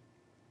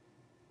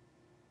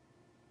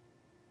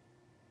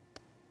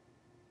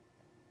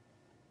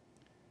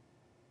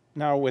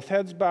 Now, with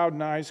heads bowed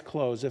and eyes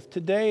closed, if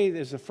today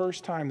is the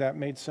first time that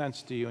made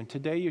sense to you, and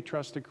today you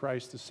trusted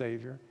Christ as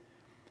Savior,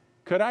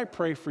 could I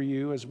pray for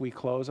you as we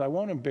close? I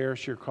won't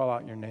embarrass you or call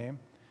out your name.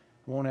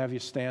 I won't have you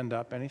stand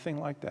up, anything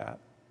like that.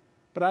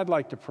 But I'd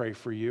like to pray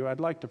for you.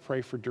 I'd like to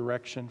pray for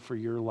direction for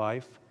your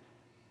life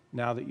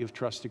now that you've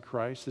trusted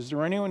Christ. Is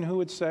there anyone who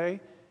would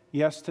say,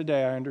 yes,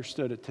 today I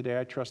understood it. Today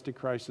I trusted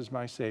Christ as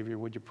my Savior.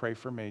 Would you pray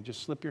for me?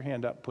 Just slip your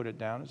hand up, put it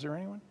down. Is there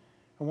anyone?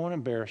 I won't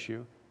embarrass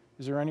you.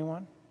 Is there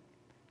anyone?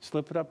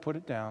 Slip it up, put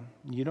it down.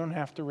 You don't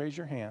have to raise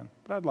your hand,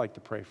 but I'd like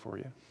to pray for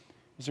you.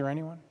 Is there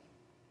anyone?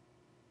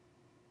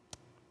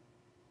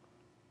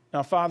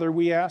 Now, Father,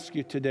 we ask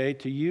you today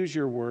to use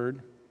your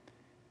word.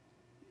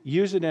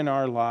 Use it in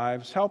our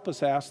lives. Help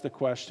us ask the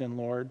question,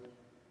 Lord,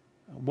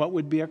 what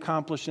would be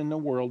accomplished in the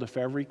world if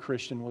every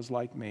Christian was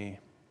like me?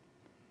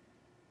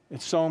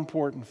 It's so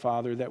important,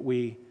 Father, that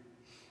we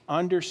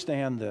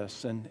understand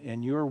this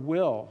and your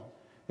will,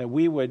 that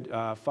we would,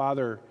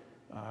 Father,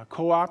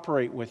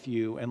 cooperate with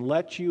you and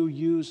let you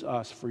use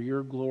us for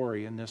your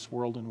glory in this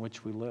world in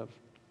which we live.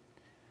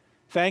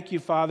 Thank you,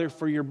 Father,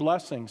 for your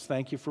blessings.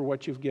 Thank you for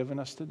what you've given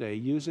us today.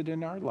 Use it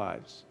in our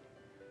lives.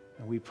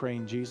 And we pray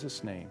in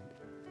Jesus' name.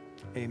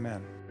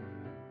 Amen.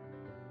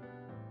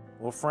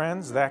 Well,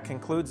 friends, that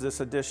concludes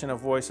this edition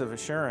of Voice of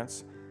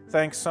Assurance.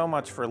 Thanks so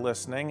much for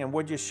listening. And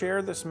would you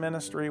share this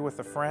ministry with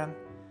a friend?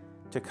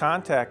 To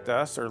contact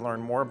us or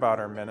learn more about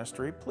our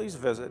ministry, please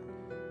visit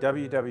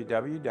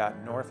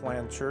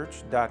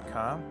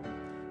www.northlandchurch.com.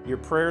 Your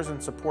prayers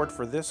and support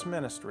for this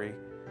ministry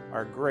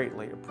are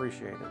greatly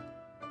appreciated.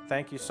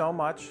 Thank you so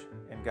much,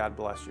 and God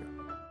bless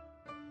you.